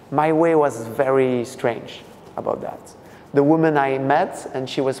 My way was very strange about that. The woman I met, and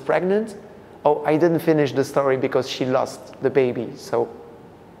she was pregnant. Oh, I didn't finish the story because she lost the baby. So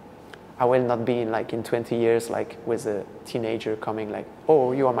I will not be in 20 years like with a teenager coming like,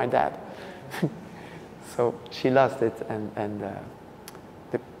 oh, you are my dad. So she lost it, and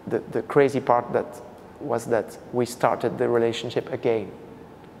the crazy part was that we started the relationship again.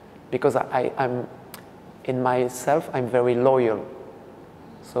 Because I'm in myself, I'm very loyal.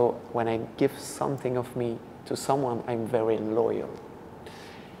 So when I give something of me to someone, I'm very loyal.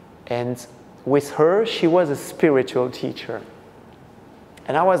 And with her, she was a spiritual teacher.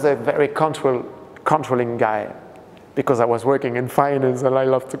 And I was a very controlling guy because I was working in finance and I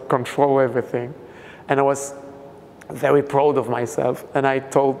love to control everything. And I was very proud of myself. And I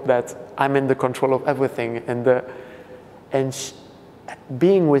told that I'm in the control of everything. And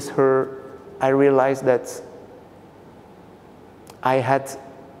being with her, I realized that I had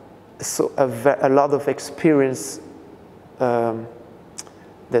a lot of experience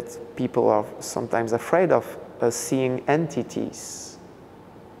that people are sometimes afraid of, seeing entities.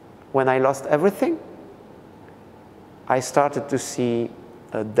 When I lost everything, I started to see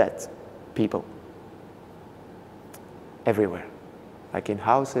dead people everywhere, like in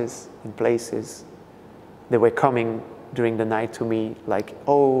houses, in places. They were coming during the night to me like,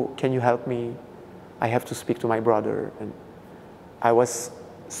 oh, can you help me? I have to speak to my brother. And I was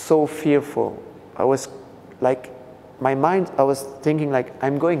so fearful. I was like, my mind, I was thinking like,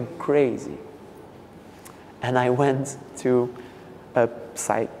 I'm going crazy. And I went to a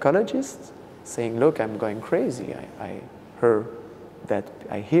psychologist saying, look, I'm going crazy. I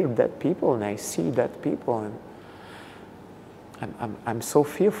hear dead people and I see dead people, and I'm so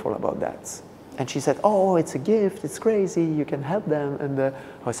fearful about that. And she said, oh, it's a gift, it's crazy, you can help them. And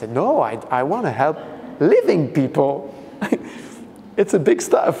I said, no, I want to help living people. It's a big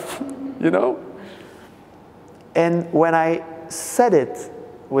stuff, you know? And when I said it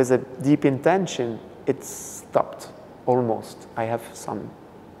with a deep intention, it stopped almost. I have some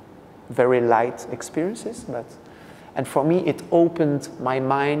very light experiences, and for me it opened my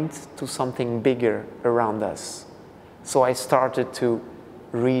mind to something bigger around us. So I started to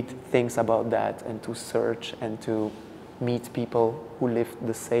read things about that and to search and to meet people who lived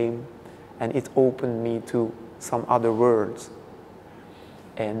the same, and it opened me to some other worlds.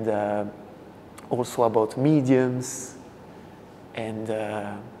 And also about mediums. And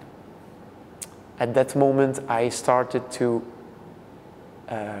at that moment I started to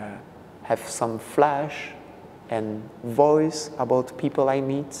have some flash and voice about people I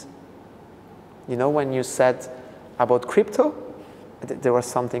meet. You know, when you said about crypto, there was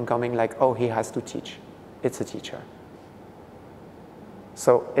something coming like, oh, he has to teach. It's a teacher.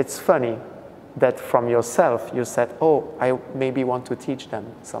 So it's funny that from yourself you said, oh, I maybe want to teach them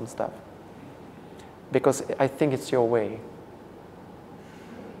some stuff. Because I think it's your way.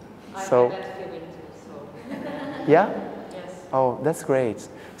 I So, had that feeling too, so. yeah? Yes. Oh, that's great.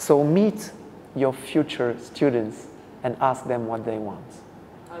 So meet your future students and ask them what they want.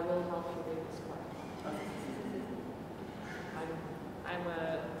 I will help you with this part. I'm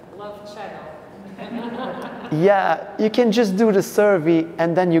a love channel. Yeah, you can just do the survey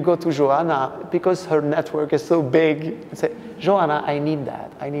and then you go to Joanna because her network is so big. And say, Joanna, I need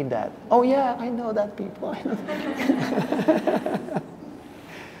that, I need that. Oh yeah, I know that people. I know.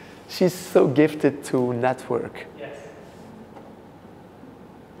 She's so gifted to network. Yes.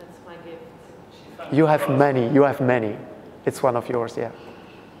 That's my gift. You have many. It's one of yours, yeah.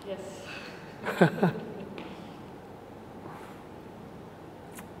 Yes.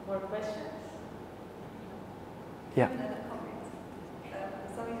 More questions? Yeah. Another comment.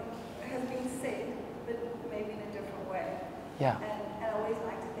 Something has been said, but maybe in a different way. Yeah. And I always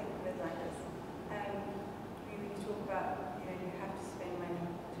like to think of it like this. You talk about, you have to spend money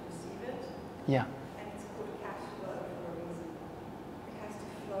to receive it. Yeah. And it's called cash flow for a reason. It has to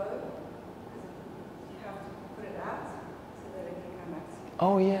flow because you have to put it out so that it can come back to you.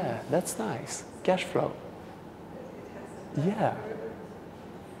 Oh yeah, that's nice. Cash flow. It has to. Yeah.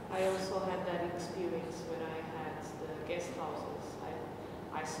 I also had that experience when I had the guest houses.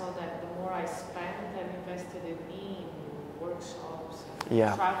 I saw that the more I spent and invested in me, in workshops, and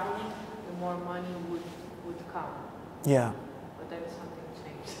Yeah. traveling, the more money would come. Yeah. But then something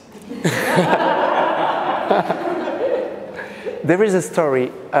changed. There is a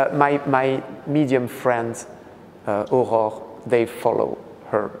story. My medium friend, Aurore, they follow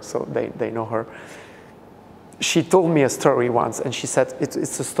her, so they know her. She told me a story once, and she said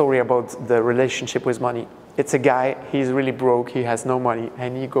it's a story about the relationship with money. It's a guy, he's really broke, he has no money,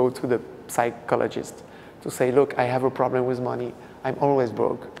 and he go to the psychologist to say, look, I have a problem with money. I'm always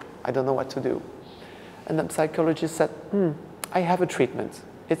broke. I don't know what to do. And the psychologist said, I have a treatment.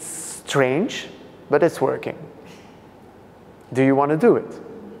 It's strange, but it's working. Do you want to do it?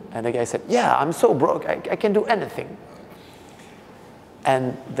 And the guy said, yeah, I'm so broke, I can do anything.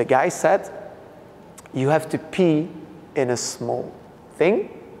 And the guy said, you have to pee in a small thing,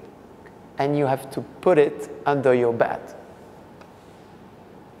 and you have to put it under your bed.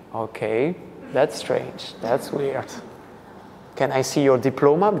 Okay, that's strange, that's weird. Can I see your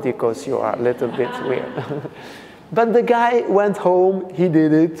diploma? Because you are a little bit weird. But the guy went home, he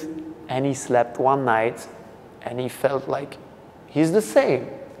did it, and he slept one night, and he felt like he's the same.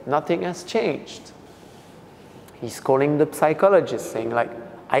 Nothing has changed. He's calling the psychologist, saying like,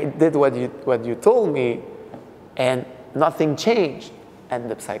 I did what you told me, and nothing changed. And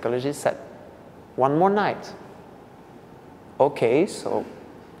the psychologist said, one more night. Okay, so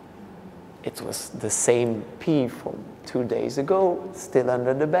it was the same pee from 2 days ago, still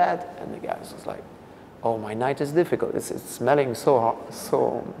under the bed. And the guy was like, oh, my night is difficult. It's smelling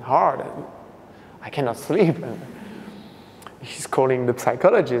so hard, and I cannot sleep. And he's calling the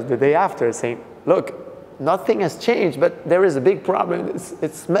psychologist the day after, saying, look, nothing has changed, but there is a big problem.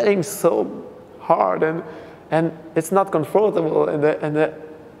 It's smelling so hard, and it's not comfortable. And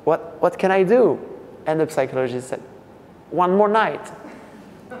what can I do? And the psychologist said, one more night.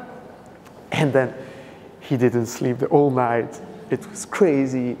 And then he didn't sleep the whole night. It was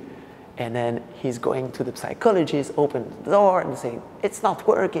crazy. And then he's going to the psychologist, opened the door and saying, it's not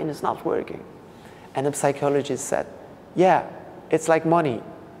working, it's not working. And the psychologist said, yeah, it's like money.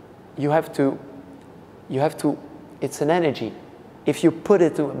 You have to, it's an energy. If you put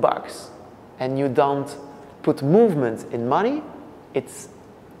it in a box and you don't put movement in money,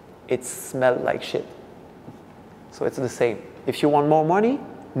 it smells like shit. So it's the same. If you want more money,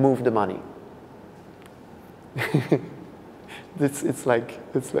 move the money. It's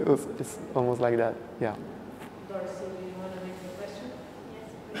almost like that. Yeah. Darcy, do you want to make a question?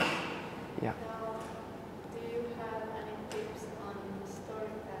 Yes, please. Yeah. Now, do you have any tips on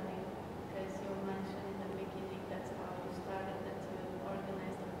storytelling? Because you mentioned in the beginning that's how you started, that you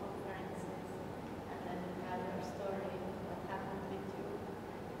organized the conferences, and then you tell your story, what happened with you.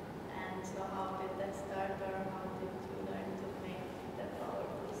 And so how did that start, or how did you learn to make that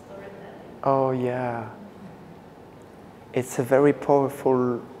powerful storytelling? Oh, yeah. It's a very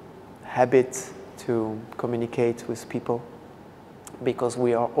powerful habit to communicate with people because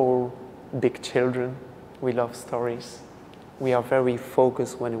we are all big children. We love stories. We are very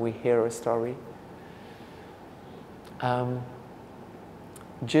focused when we hear a story.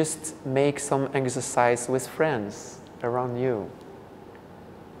 Just make some exercise with friends around you,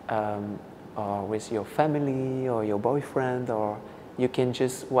 or with your family or your boyfriend, or you can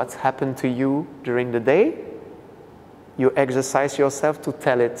just, what's happened to you during the day, you exercise yourself to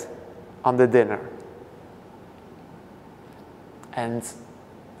tell it on the dinner. And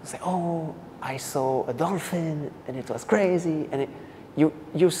say, oh, I saw a dolphin and it was crazy. And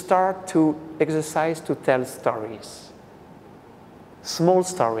you start to exercise to tell stories. Small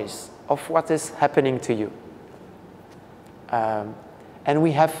stories of what is happening to you. And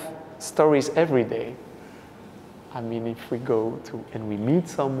we have stories every day. I mean, if we go to and we meet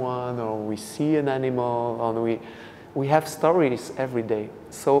someone, or we see an animal, or we have stories every day.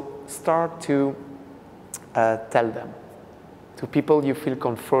 So start to tell them to people you feel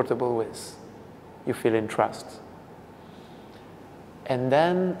comfortable with, you feel in trust. And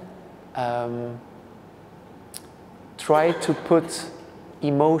then try to put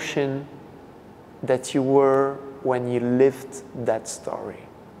emotion that you were when you lived that story.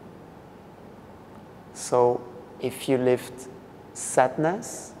 So if you lived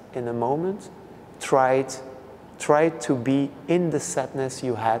sadness in a moment, try to be in the sadness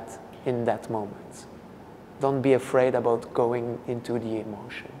you had in that moment. Don't be afraid about going into the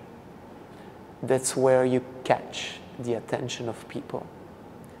emotion. That's where you catch the attention of people,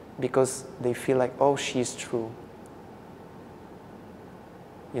 because they feel like, oh, she's true.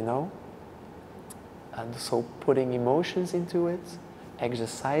 You know? And so putting emotions into it,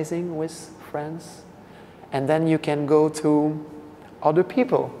 exercising with friends, and then you can go to other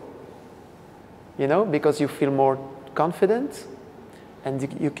people. You know, because you feel more confident, and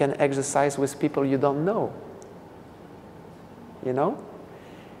you can exercise with people you don't know. You know?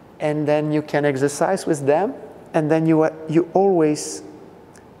 And then you can exercise with them, and then you always,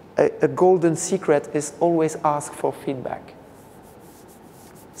 a golden secret is always ask for feedback.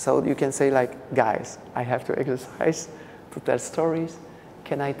 So you can say like, guys, I have to exercise to tell stories.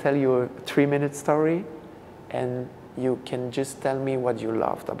 Can I tell you a 3-minute story? And you can just tell me what you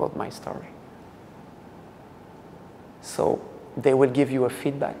loved about my story. So they will give you a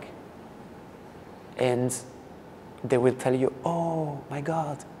feedback, and they will tell you, oh my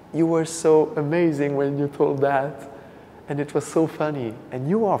God, you were so amazing when you told that, and it was so funny, and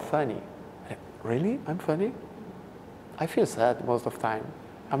you are funny. Really? I'm funny? I feel sad most of the time.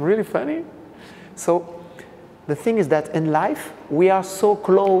 I'm really funny? So the thing is that in life, we are so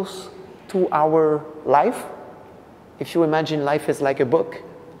close to our life. If you imagine life is like a book,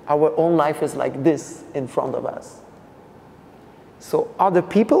 our own life is like this in front of us. So other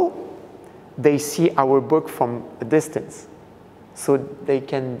people, they see our book from a distance. So they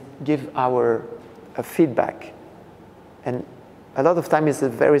can give a feedback. And a lot of time it's a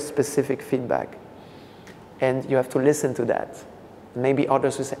very specific feedback. And you have to listen to that. Maybe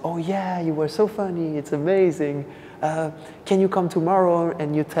others will say, oh yeah, you were so funny, it's amazing. Can you come tomorrow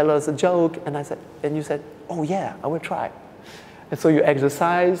and you tell us a joke? And you said, oh yeah, I will try. And so you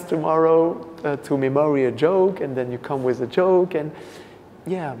exercise tomorrow to memory a joke, and then you come with a joke, and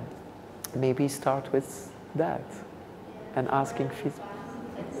yeah. maybe start with that and asking feedback.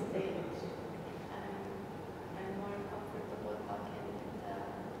 At stage, I'm more comfortable talking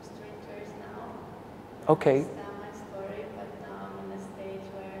with strangers now. Okay. Understand my story, but now I'm in a stage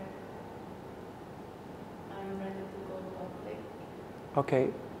where I'm ready to go public. Okay.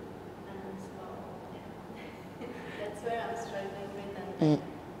 And so, yeah, that's where I'm struggling with. And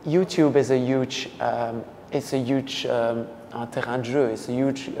YouTube is a huge, terrain de jeu. It's a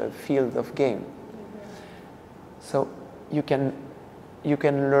huge field of game. So you can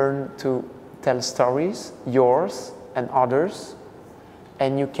learn to tell stories, yours and others,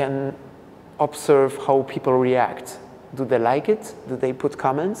 and you can observe how people react. Do they like it? Do they put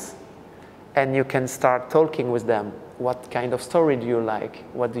comments? And you can start talking with them. What kind of story do you like?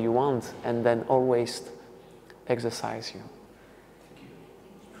 What do you want? And then always exercise you.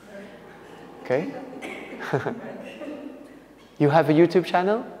 Okay? You have a YouTube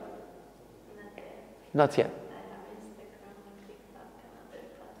channel? Not yet. I have Instagram and TikTok and other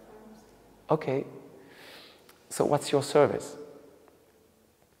platforms. Okay. So what's your service?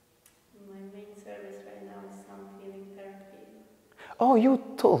 My main service right now is sound healing therapy. Oh, you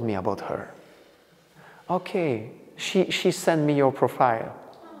told me about her. Okay. She sent me your profile.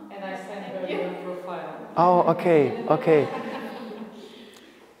 And I sent her your profile. Oh, okay, okay.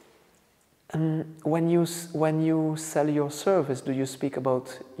 When you sell your service, do you speak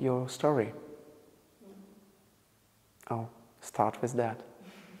about your story? Oh, start with that.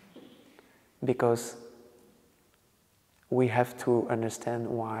 Because we have to understand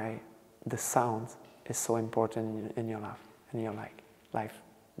why the sound is so important in your life.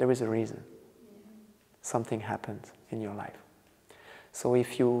 There is a reason. Something happened in your life. So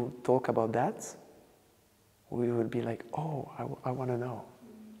if you talk about that, we will be like, oh, I want to know.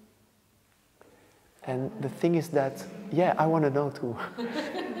 And the thing is that, yeah, I want to know too.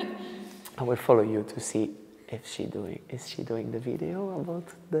 I will follow you to see if is she doing the video about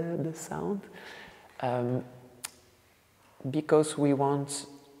the sound. Because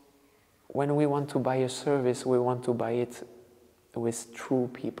when we want to buy a service, we want to buy it with true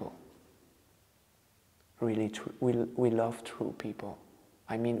people. Really true. We love true people.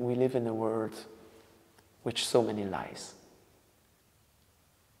 I mean, we live in a world with so many lies.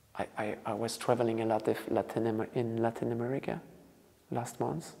 I was traveling a lot in Latin America last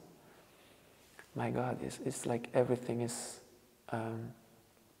month. My God, it's like everything is, I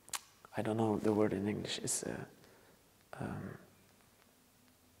don't know the word in English, it's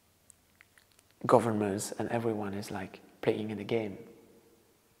governments and everyone is like playing in a game,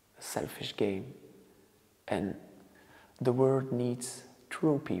 a selfish game. And the world needs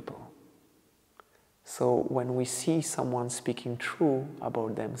true people. So when we see someone speaking true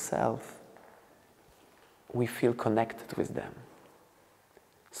about themselves, we feel connected with them.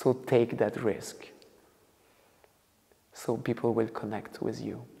 So take that risk. So people will connect with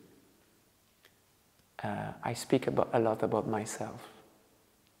you. I speak a lot about myself.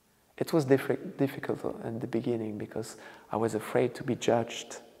 It was difficult in the beginning because I was afraid to be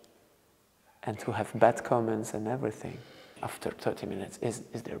judged and to have bad comments and everything. After 30 minutes, is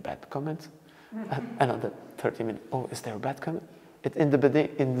there a bad comment? Another 30 minutes, oh, is there a bad comment? In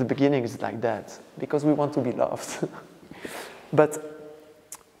the beginning, it's like that, because we want to be loved. But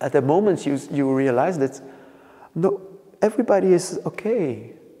at the moment, you realize that, no, everybody is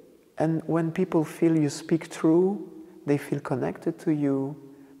okay. And when people feel you speak true, they feel connected to you,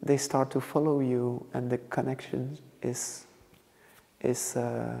 they start to follow you, and the connection is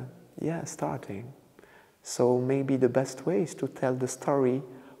starting. So maybe the best way is to tell the story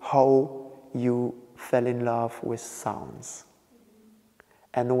how you fell in love with sounds.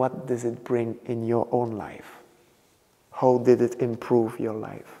 And what does it bring in your own life? How did it improve your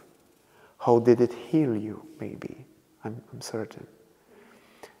life? How did it heal you, maybe? I'm certain.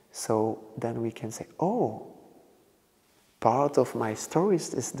 So then we can say, oh, part of my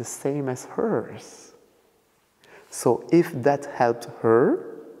stories is the same as hers. So if that helped her,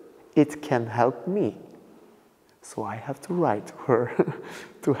 it can help me. So I have to write to her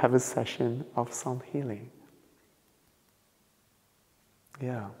to have a session of sound healing.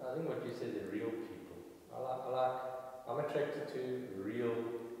 Yeah. I think what you said, the real people. I'm attracted to real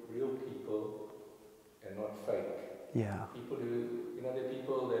people and not fake. Yeah. People who, they're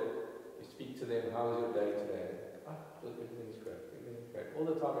people that you speak to them, how was your day today? Everything's great. All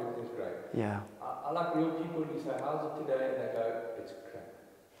the time, everything's great. Yeah. I like real people who say, how's it today? And they go, it's crap.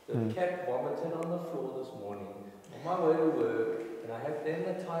 The cat vomited on the floor this morning. On my way to work, and then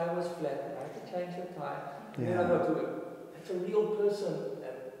the tire was flat, and I had to change the tire. And then I go to work. That's a real person,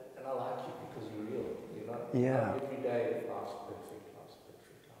 and I like you because you're real. Not every day life's perfect.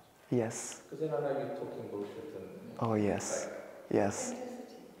 Yes. Because then I know you're talking bullshit and... Oh, yes. Yes.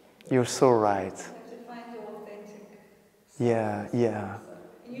 Authenticity. You're so right. You have to find your authentic self. Yeah, yeah.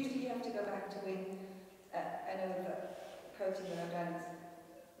 And usually you have to go back to when, I know the coaching that I've done is,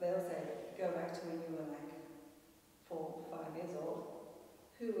 they'll say, go back to when you were like 4, 5 years old.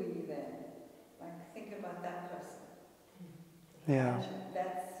 Who were you then? Like, think about that person. Yeah. And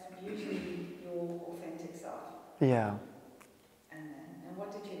that's usually your authentic self. Yeah. And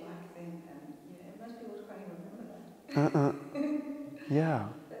what did you like then? And most people can't even remember that. Yeah.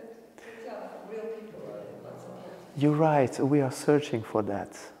 But real people are what's important. You're right. We are searching for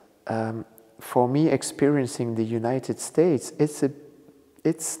that. For me, experiencing the United States,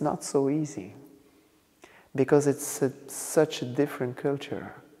 it's not so easy because it's such a different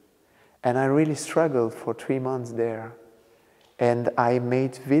culture. And I really struggled for 3 months there. And I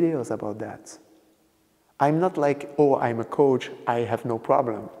made videos about that. I'm not like, oh, I'm a coach, I have no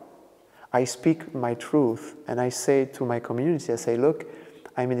problem. I speak my truth and I say to my community, I say, look,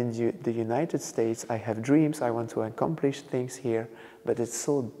 I'm in the United States, I have dreams, I want to accomplish things here, but it's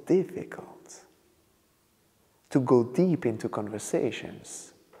so difficult to go deep into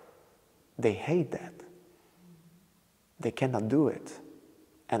conversations. They hate that. They cannot do it.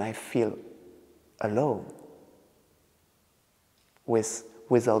 And I feel alone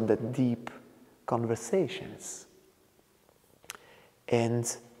without the deep conversations.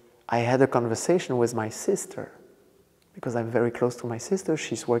 And I had a conversation with my sister, because I'm very close to my sister,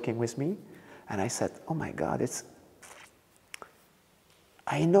 she's working with me, and I said, oh my God,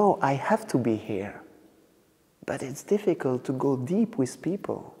 I know I have to be here, but it's difficult to go deep with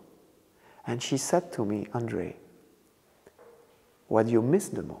people. And she said to me, André, what you miss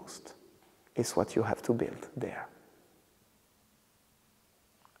the most is what you have to build there.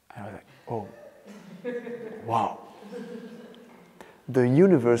 And I was like, oh, wow. The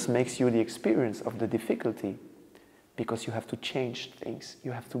universe makes you the experience of the difficulty because you have to change things.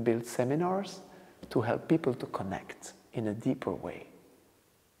 You have to build seminars to help people to connect in a deeper way.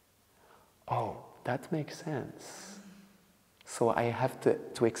 Oh, that makes sense. So I have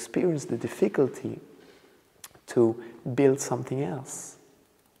to experience the difficulty to build something else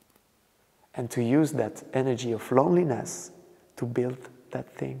and to use that energy of loneliness to build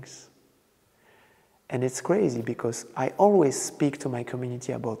that things. And it's crazy because I always speak to my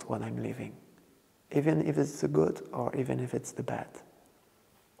community about what I'm living, even if it's the good or even if it's the bad.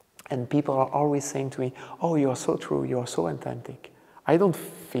 And people are always saying to me, oh, you're so true, you're so authentic. I don't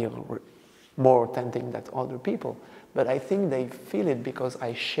feel more authentic than other people, but I think they feel it because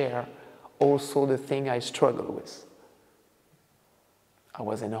I share also the thing I struggle with. I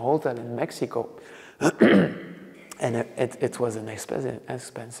was in a hotel in Mexico, and it was an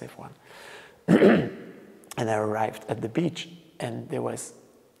expensive one. And I arrived at the beach, and it was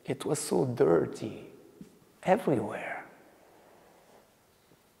so dirty everywhere.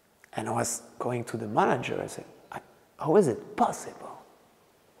 And I was going to the manager, I said, how is it possible?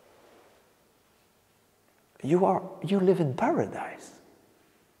 You live in paradise.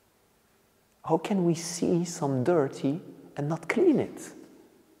 How can we see some dirty and not clean it?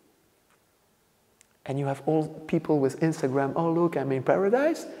 And you have all people with Instagram, oh look, I'm in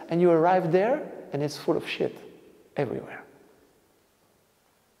paradise, and you arrive there and it's full of shit everywhere.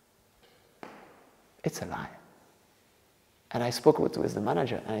 It's a lie. And I spoke with the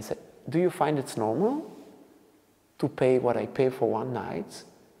manager and I said, do you find it's normal to pay what I pay for one night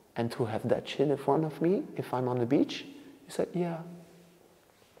and to have that shit in front of me if I'm on the beach? He said, yeah.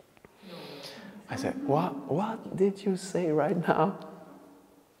 I said, what did you say right now?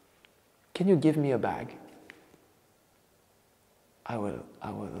 Can you give me a bag? I will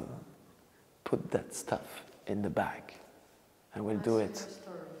put that stuff in the bag. I will do it.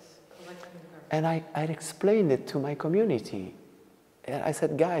 And I explained it to my community. And I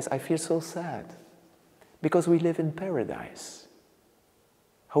said, guys, I feel so sad because we live in paradise.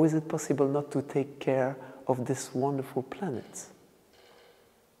 How is it possible not to take care of this wonderful planet?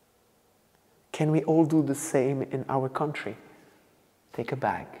 Can we all do the same in our country? Take a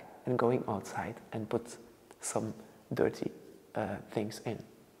bag and going outside and put some dirty things in.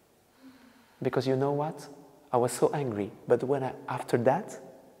 Because you know what? I was so angry, but after that,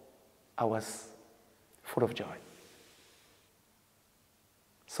 I was full of joy.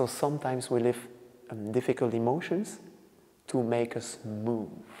 So sometimes we live difficult emotions to make us move.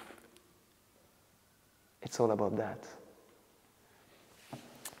 It's all about that.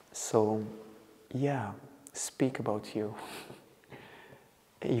 So, yeah, speak about you.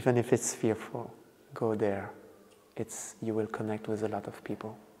 Even if it's fearful, go there. You will connect with a lot of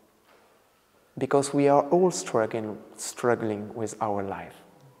people. Because we are all struggling with our life.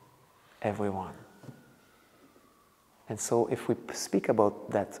 everyone. And so if we speak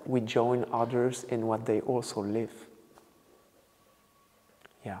about that, we join others in what they also live.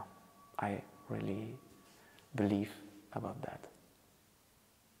 Yeah, I really believe about that.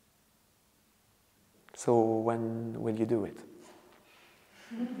 So when will you do it?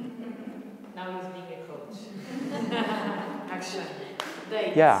 Now he's being a coach. Action.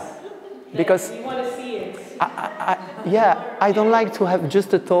 Dates. Yeah, because we want to see it. I don't like to have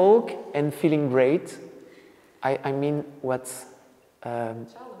just a talk and feeling great. I mean, what's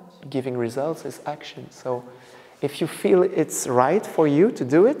giving results is action. So if you feel it's right for you to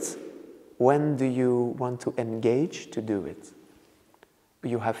do it, when do you want to engage to do it?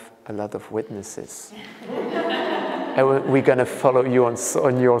 You have a lot of witnesses. And we're going to follow you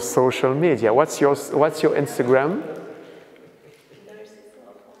on your social media. What's your Instagram?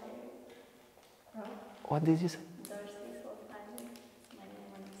 What did you say?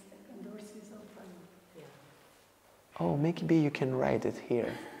 Oh, maybe you can write it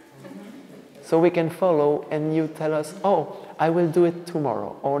here. So we can follow and you tell us, oh, I will do it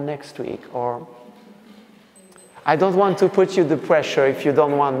tomorrow or next week. Or I don't want to put you the pressure if you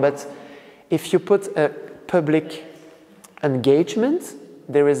don't want, but if you put a public engagement,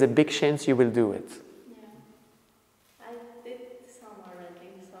 there is a big chance you will do it. Yeah. I did some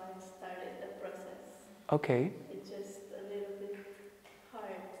already, so I started the process. Okay. It's just a little bit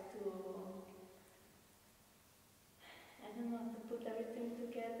hard to, I don't know, to put everything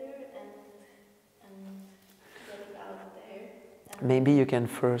together and get it out there. And Maybe you can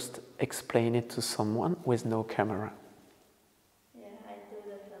first explain it to someone with no camera. yeah, I do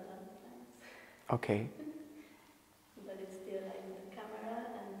that a lot of times. Okay. But it's still like the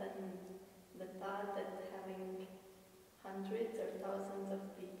camera and then the thought that having hundreds or thousands of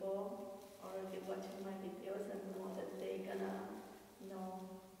people already watching my videos and know that they're gonna know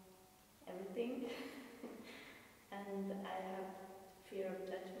everything. And I have fear of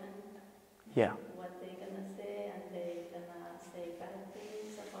judgment. Yeah. What they're gonna say, and they're gonna say bad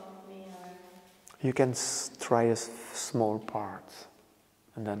things about me or... You can try a small part,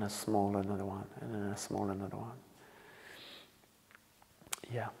 and then a small another one, and then a small another one.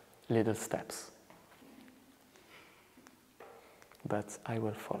 Yeah, little steps. But I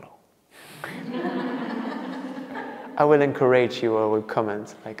will follow. I will encourage you, I will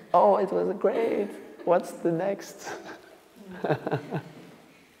comment like, oh, it was great. What's the next? I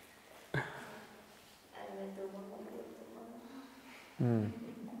will do one video tomorrow.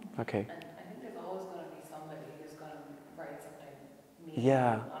 Okay. And I think there's always going to be somebody who's going to write something mean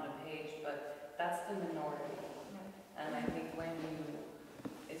Yeah. on a page, but that's the minority. And I think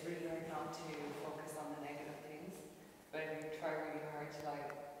it's really hard not to focus on the negative things, but if you try really hard to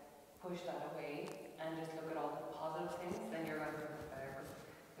like push that away and just look at all the positive things, then you're going to feel better.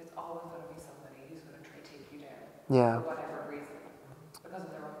 There's always going to be somebody who's going to try to take you down Yeah, for whatever reason, because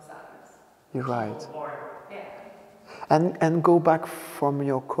of their own sadness. you're right. Yeah. And go back from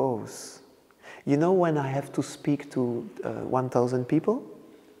your cause. You know, when I have to speak to 1,000 people,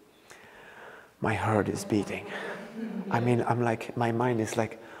 my heart is beating. I mean, I'm like, my mind is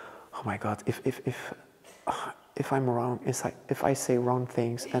like, oh my God, if I'm wrong, if I say wrong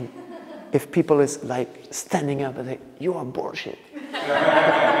things, and if people is like standing up and say, you are bullshit.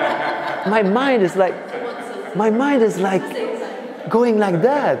 my mind is like going like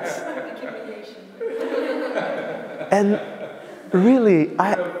that. And really,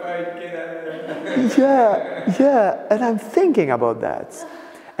 yeah, and I'm thinking about that.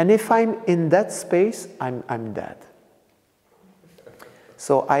 And if I'm in that space, I'm dead.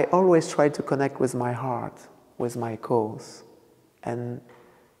 So I always try to connect with my heart, with my cause, and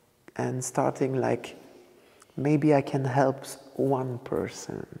starting like, maybe I can help one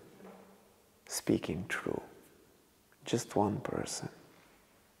person speaking true, just one person.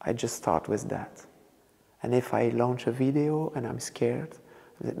 I just start with that. And if I launch a video and I'm scared,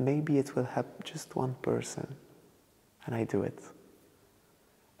 that maybe it will help just one person. And I do it.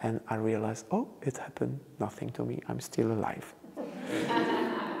 And I realize, oh, it happened, nothing to me, I'm still alive.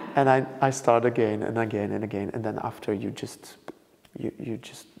 And I start again and again and again. And then after you just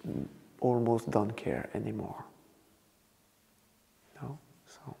almost don't care anymore. No?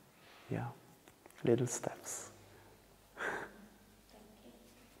 So, yeah, little steps.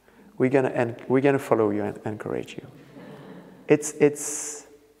 We're gonna follow you and encourage you. It's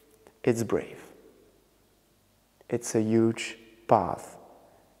brave. It's a huge path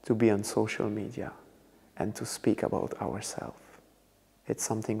to be on social media and to speak about ourselves. It's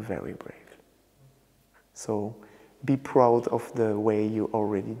something very brave. So be proud of the way you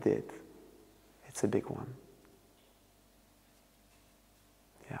already did. It's a big one.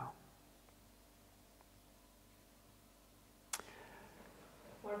 Yeah.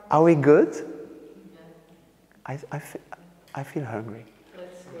 Are we good? I feel hungry.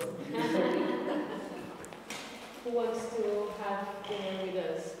 Let's go. Who wants to have dinner with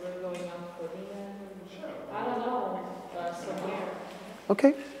us? We're going out for dinner. I don't know. Somewhere.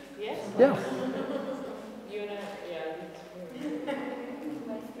 Okay. Yes? Yeah. You know, yeah.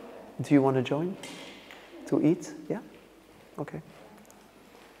 Do you want to join? To eat? Yeah? Okay.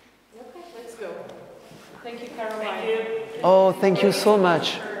 Okay, let's go. Thank you, Caroline. Thank you. Oh, thank you so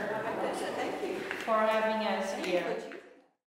much. For having